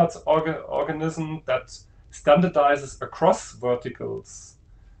standards organism that standardizes across verticals?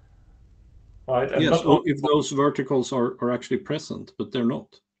 Right? And yes, if those verticals are actually present, but they're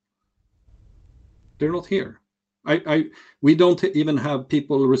not. They're not here. We don't even have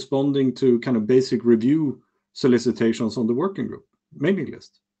people responding to kind of basic review solicitations on the working group mailing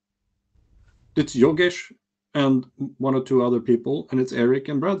list. It's Yogesh and one or two other people, and it's Eric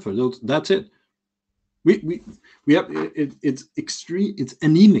and Bradford. That's it. We have it's extreme. It's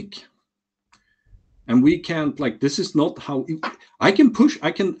anemic, and we can't, like, this is not how I can push.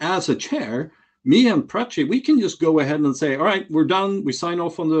 I can, as a chair, me and Prachi, we can just go ahead and say, all right, we're done. We sign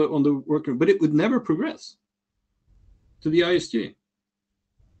off on the working, but it would never progress to the ISG.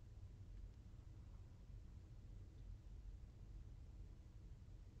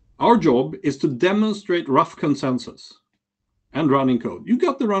 Our job is to demonstrate rough consensus and running code. You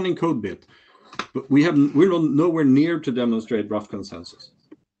got the running code bit, but we're nowhere near to demonstrate rough consensus.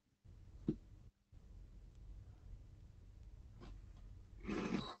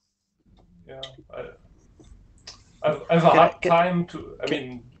 Yeah, I have a hard time to. I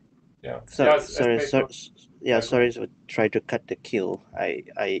mean, yeah. Sorry to try to cut the queue.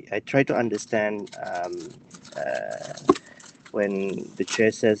 I try to understand when the chair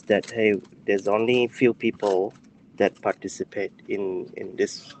says that, hey, there's only few people that participate in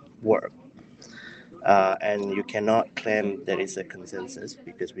this work, and you cannot claim there is a consensus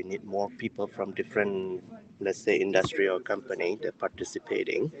because we need more people from different, let's say, industry or company that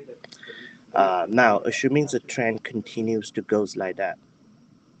participating. Now, assuming the trend continues to go like that,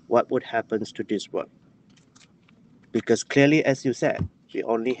 what would happen to this work? Because clearly, as you said, we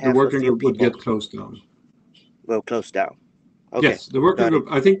only have the working a few group people. Would get closed down. Will close down. Okay. Yes, the working group.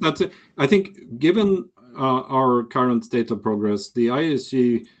 I think that's it. I think given our current state of progress, the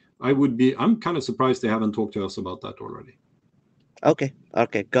ISG, I'm kind of surprised they haven't talked to us about that already. Okay,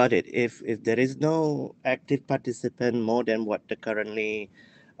 got it. If there is no active participant more than what the currently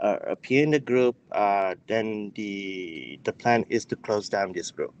appear in the group, then the plan is to close down this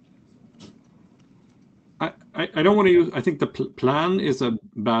group. I don't want to use. I think the plan is a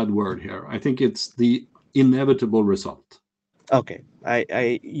bad word here. I think it's the inevitable result. Okay,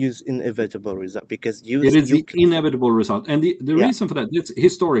 I use inevitable result because it is the inevitable result, and the reason for that, it's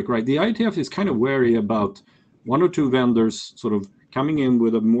historic, right? The IETF is kind of wary about one or two vendors sort of coming in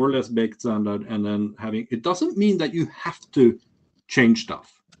with a more or less baked standard and then having. It doesn't mean that you have to change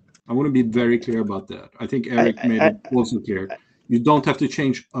stuff. I want to be very clear about that. I think Eric made it also clear. You don't have to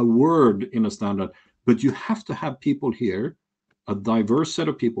change a word in a standard, but you have to have people here, a diverse set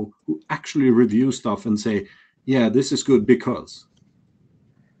of people who actually review stuff and say, yeah, this is good because.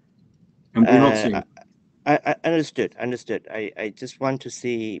 And we're not seeing. I understood. I just want to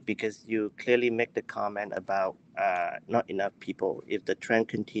see, because you clearly make the comment about not enough people. If the trend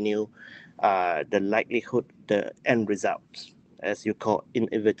continue, the likelihood, the end results, as you call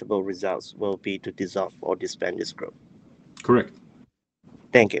inevitable results, will be to dissolve or disband this group. Correct.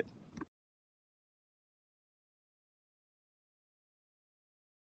 Thank you.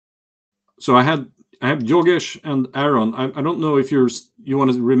 So I have Yogesh and Aaron. I don't know if you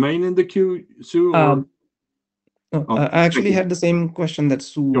want to remain in the queue, Sue, or I actually had the same question that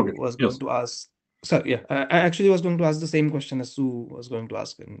Sue Yogesh, was going to ask. So yeah, I actually was going to ask the same question as Sue was going to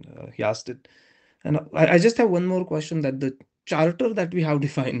ask, and he asked it. And I just have one more question, that the charter that we have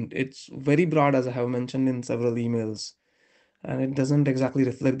defined, it's very broad, as I have mentioned in several emails, and it doesn't exactly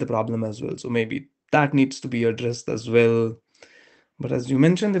reflect the problem as well. So maybe that needs to be addressed as well. But as you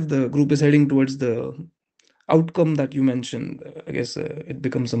mentioned, if the group is heading towards the outcome that you mentioned, I guess it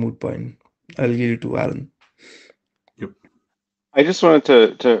becomes a moot point. I'll give it to Aaron. Yep. I just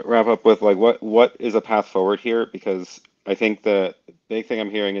wanted to wrap up with, like, what is a path forward here, because I think the big thing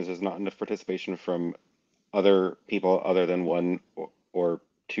I'm hearing is there's not enough participation from other people other than one or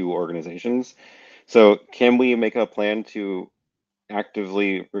two organizations. So can we make a plan to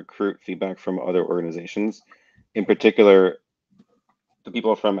actively recruit feedback from other organizations? In particular, the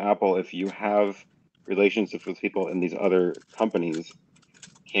people from Apple, if you have relationships with people in these other companies,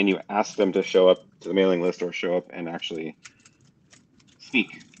 can you ask them to show up to the mailing list or show up and actually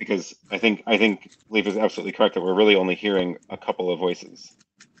speak? Because I think Leif is absolutely correct that we're really only hearing a couple of voices.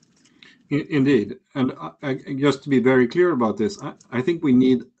 Indeed. And just to be very clear about this, I think we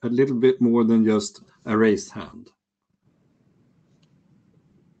need a little bit more than just a raised hand.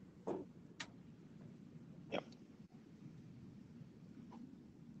 Yep.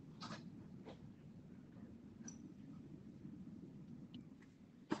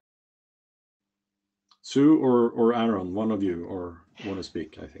 Sue or Aaron, one of you, or want to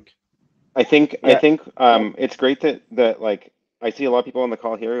speak, I think. I think it's great that like I see a lot of people on the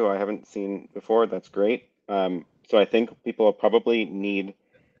call here who I haven't seen before. That's great. So I think people probably need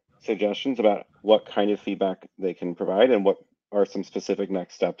suggestions about what kind of feedback they can provide and what are some specific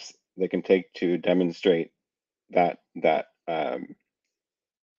next steps they can take to demonstrate that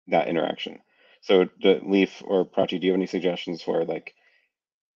interaction. So Leaf or Prachi, do you have any suggestions for like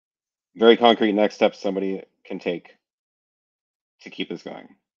very concrete next steps somebody can take to keep this going?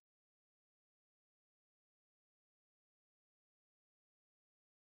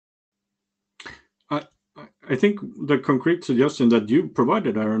 I think the concrete suggestion that you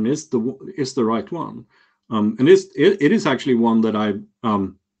provided, Aaron, is the right one, and it is actually one that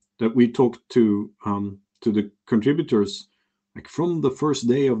that we talked to the contributors like from the first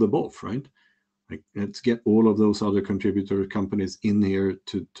day of the BOF, right? Like, let's get all of those other contributor companies in here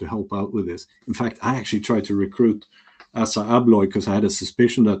to help out with this. In fact, I actually tried to recruit Assa Abloy because I had a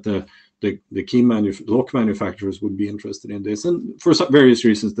suspicion that the key lock manufacturers would be interested in this, and for various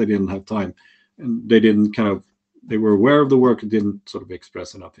reasons they didn't have time, and they didn't they were aware of the work and didn't sort of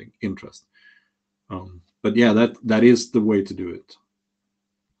express enough interest. But yeah, that is the way to do it.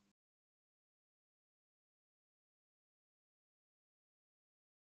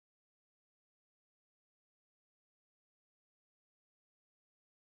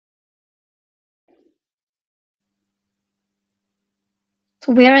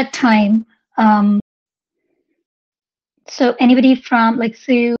 So we're at time. So anybody from like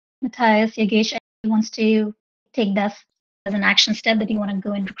Sue, Matthias, Yogesh, wants to take this as an action step that you want to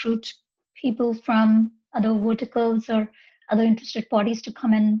go and recruit people from other verticals or other interested parties to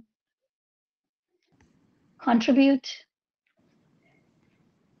come and contribute?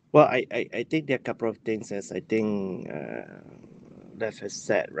 Well, I think there are a couple of things, as I think Lev has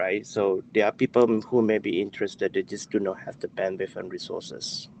said, right? So there are people who may be interested, they just do not have the bandwidth and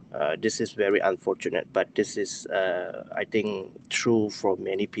resources. This is very unfortunate, but this is, I think, true for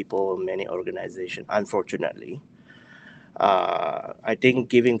many people, many organizations, unfortunately. I think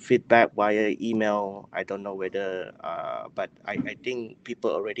giving feedback via email, I don't know whether, but I think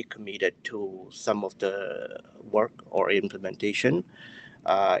people already committed to some of the work or implementation.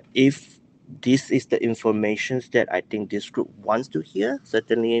 If this is the information that I think this group wants to hear,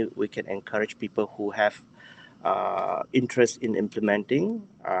 certainly we can encourage people who have interest in implementing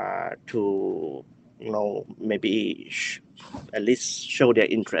to, maybe at least show their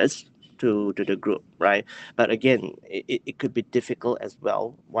interest to the group, right? But again, it could be difficult as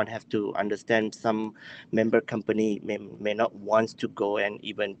well. One have to understand some member company may not want to go and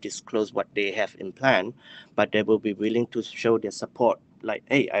even disclose what they have in plan, but they will be willing to show their support. Like,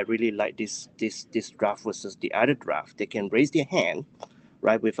 hey, I really like this draft versus the other draft. They can raise their hand,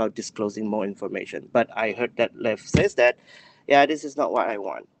 right, without disclosing more information. But I heard that Lev says that, yeah, this is not what I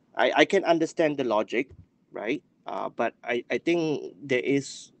want. I can understand the logic, right? But I think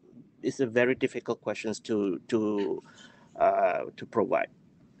it's a very difficult questions to provide.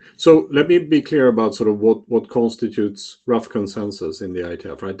 So let me be clear about sort of what constitutes rough consensus in the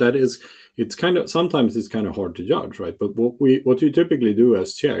IETF, right? That is, sometimes it's kind of hard to judge, right? But what you typically do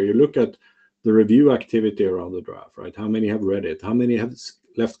as chair, you look at the review activity around the draft, right? How many have read it? How many have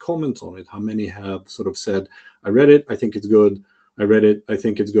left comments on it? How many have sort of said, I read it, I think it's good. I read it, I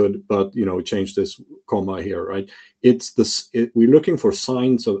think it's good, but change this comma here, right? We're looking for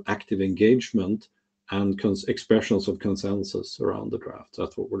signs of active engagement and expressions of consensus around the draft.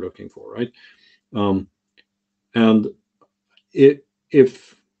 That's what we're looking for, right? And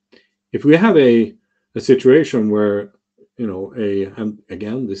if we have a situation where and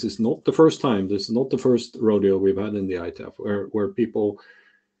again, this is not the first time, this is not the first rodeo we've had in the IETF where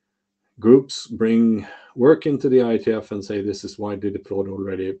groups bring work into the IETF and say this is widely deployed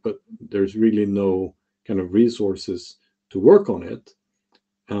already, but there's really no kind of resources to work on it,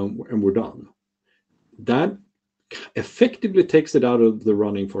 and we're done. That effectively takes it out of the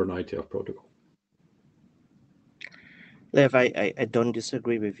running for an IETF protocol. Lev, I don't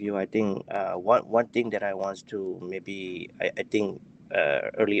disagree with you. I think one thing that I want to maybe, I think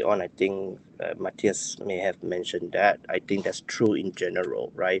early on, I think Matthias may have mentioned that. I think that's true in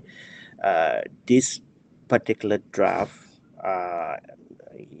general, right? This particular draft,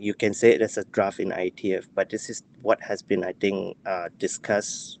 you can say it as a draft in IETF, but this is what has been, I think,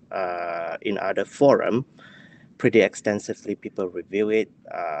 discussed in other forum pretty extensively. People review it.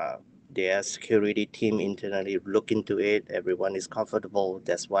 Their security team internally look into it. Everyone is comfortable.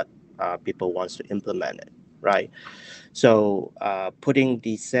 That's what people wants to implement it, right? So putting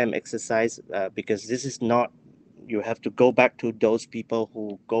the same exercise, because this is not, you have to go back to those people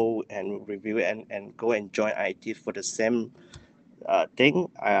who go and review it and go and join IT for the same thing,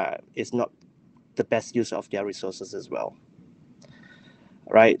 is not the best use of their resources as well.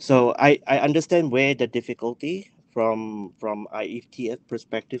 Right. So I understand where the difficulty from IETF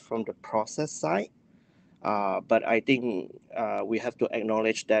perspective, from the process side. But I think we have to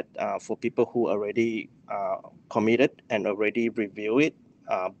acknowledge that for people who already committed and already review it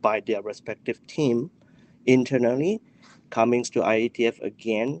by their respective team internally, coming to IETF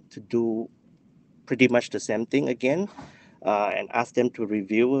again to do pretty much the same thing again, and ask them to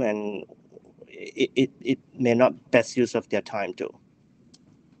review, and it may not best use of their time too.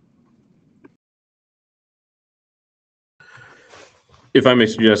 If I may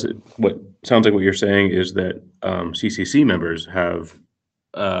suggest, what sounds like what you're saying is that CCC members have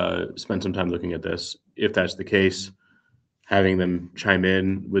spent some time looking at this. If that's the case, having them chime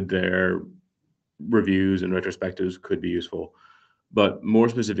in with their reviews and retrospectives could be useful. But more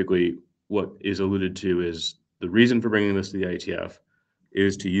specifically, what is alluded to is the reason for bringing this to the IETF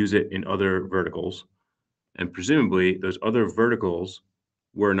is to use it in other verticals. And presumably, those other verticals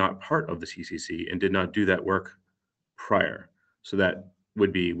were not part of the CCC and did not do that work prior. So that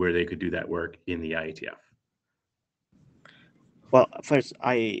would be where they could do that work in the IETF. Well, first,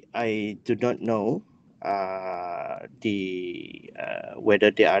 I do not know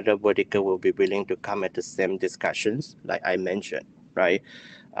whether the other vertical will be willing to come at the same discussions, like I mentioned, right?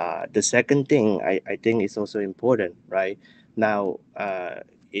 The second thing I think is also important, right? Now,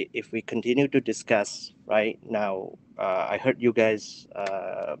 if we continue to discuss, right now, I heard you guys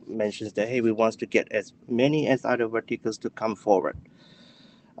mention that, hey, we want to get as many as other verticals to come forward.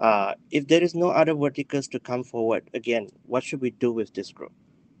 If there is no other verticals to come forward, again, what should we do with this group?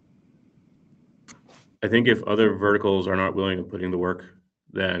 I think if other verticals are not willing to put in the work,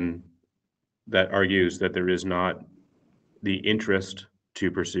 then that argues that there is not the interest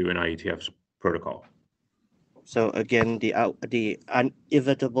to pursue an IETF's protocol. So again, the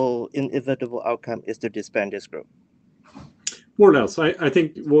inevitable outcome is to disband this group. More or less. I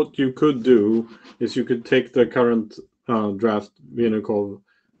think what you could do is you could take the current draft Vinukov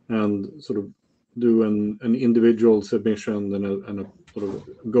and sort of do an individual submission and a sort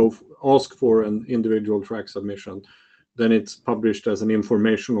of ask for an individual track submission. Then it's published as an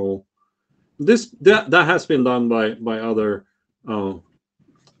informational. That has been done by other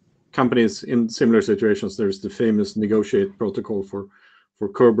companies in similar situations. There's the famous negotiate protocol for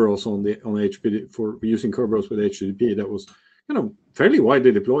Kerberos on HPD for using Kerberos with HTTP that was fairly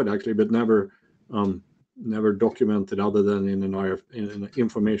widely deployed actually, but never documented other than in an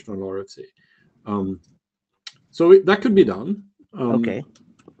informational RFC. So that could be done. Okay,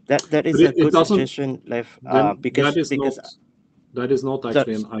 that is a good suggestion, Lev. Because that is not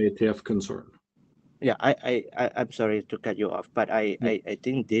actually an IETF concern. Yeah, I'm sorry to cut you off, but I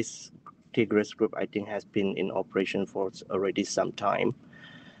think this TIGRESS group I think has been in operation for already some time.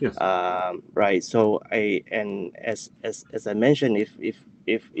 Yes. Right. So as I mentioned, if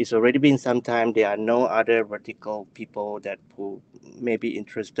it's already been some time, there are no other vertical people who may be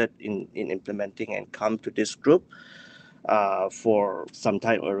interested in implementing and come to this group for some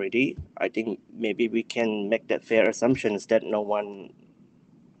time already. I think maybe we can make that fair assumptions that no one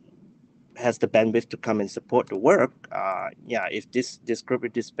has the bandwidth to come and support the work. Yeah, if this group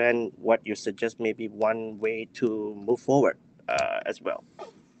is disband, what you suggest may be one way to move forward as well.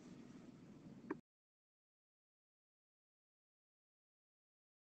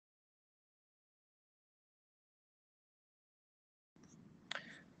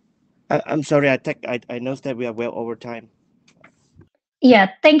 I'm sorry, I know that we are well over time. Yeah,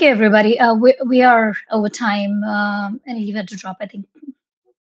 thank you, everybody. We are over time, and you had to drop. I think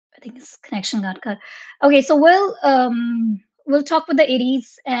his connection got cut. Okay, so we'll talk with the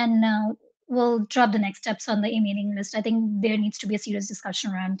ADs and we'll drop the next steps on the e-mailing list. I think there needs to be a serious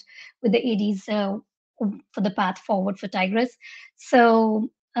discussion around with the ADs for the path forward for Tigress. So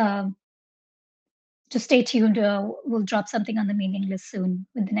just stay tuned. We'll drop something on the mailing list soon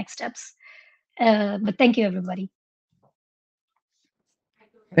with the next steps. But thank you, everybody.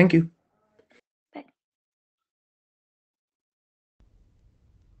 Thank you. Bye.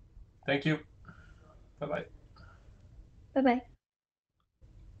 Thank you. Bye-bye. Bye-bye.